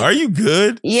you. Are you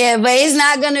good? Yeah, but it's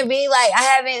not going to be like, I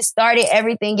haven't started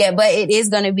everything yet, but it is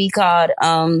going to be called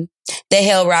the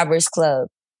Hell Robbers Club.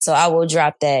 So I will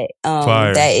drop that.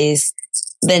 Fire. That is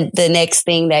the next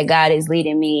thing that God is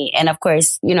leading me. And of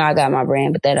course, I got my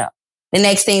brand, but the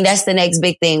next thing, that's the next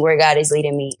big thing where God is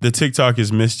leading me. The TikTok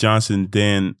is Miss Johnson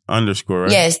Den _,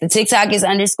 right? Yes, the TikTok is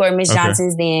 _ Miss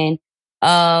Johnson's Den.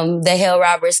 The Hell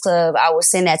Robbers Club, I will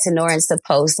send that to Norris to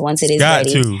post once it is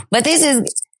ready. But this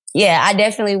is, I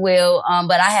definitely will.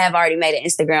 But I have already made an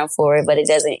Instagram for it, but it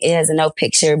has no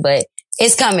picture, but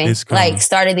it's coming. Like,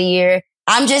 start of the year.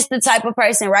 I'm just the type of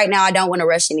person right now, I don't want to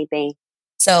rush anything.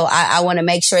 So I want to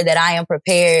make sure that I am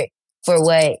prepared for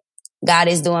what God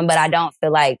is doing, but I don't feel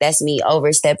like that's me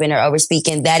overstepping or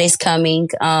overspeaking. That is coming.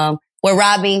 We're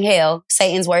robbing hell,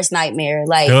 Satan's worst nightmare.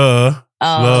 Like,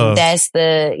 that's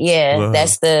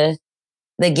the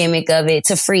gimmick of it,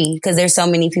 to free, because there's so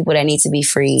many people that need to be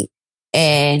freed.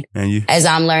 And as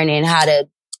I'm learning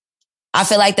I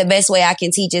feel like the best way I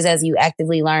can teach is as you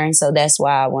actively learn. So that's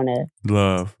why I want to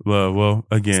love. Well,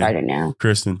 again, start it now.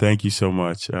 Kristin, thank you so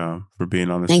much for being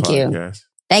on this podcast.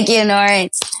 Thank you,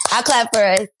 Norris. I'll clap for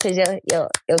us because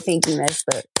your pinky messed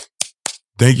up.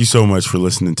 Thank you so much for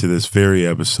listening to this very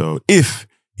episode. If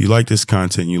you like this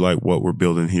content, you like what we're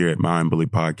building here at Mind Believe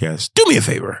Podcast, do me a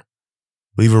favor.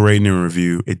 Leave a rating and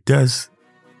review. It does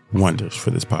wonders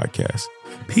for this podcast.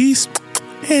 Peace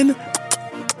and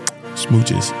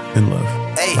smooches and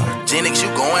love. Hey, Genix, you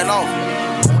going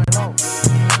off.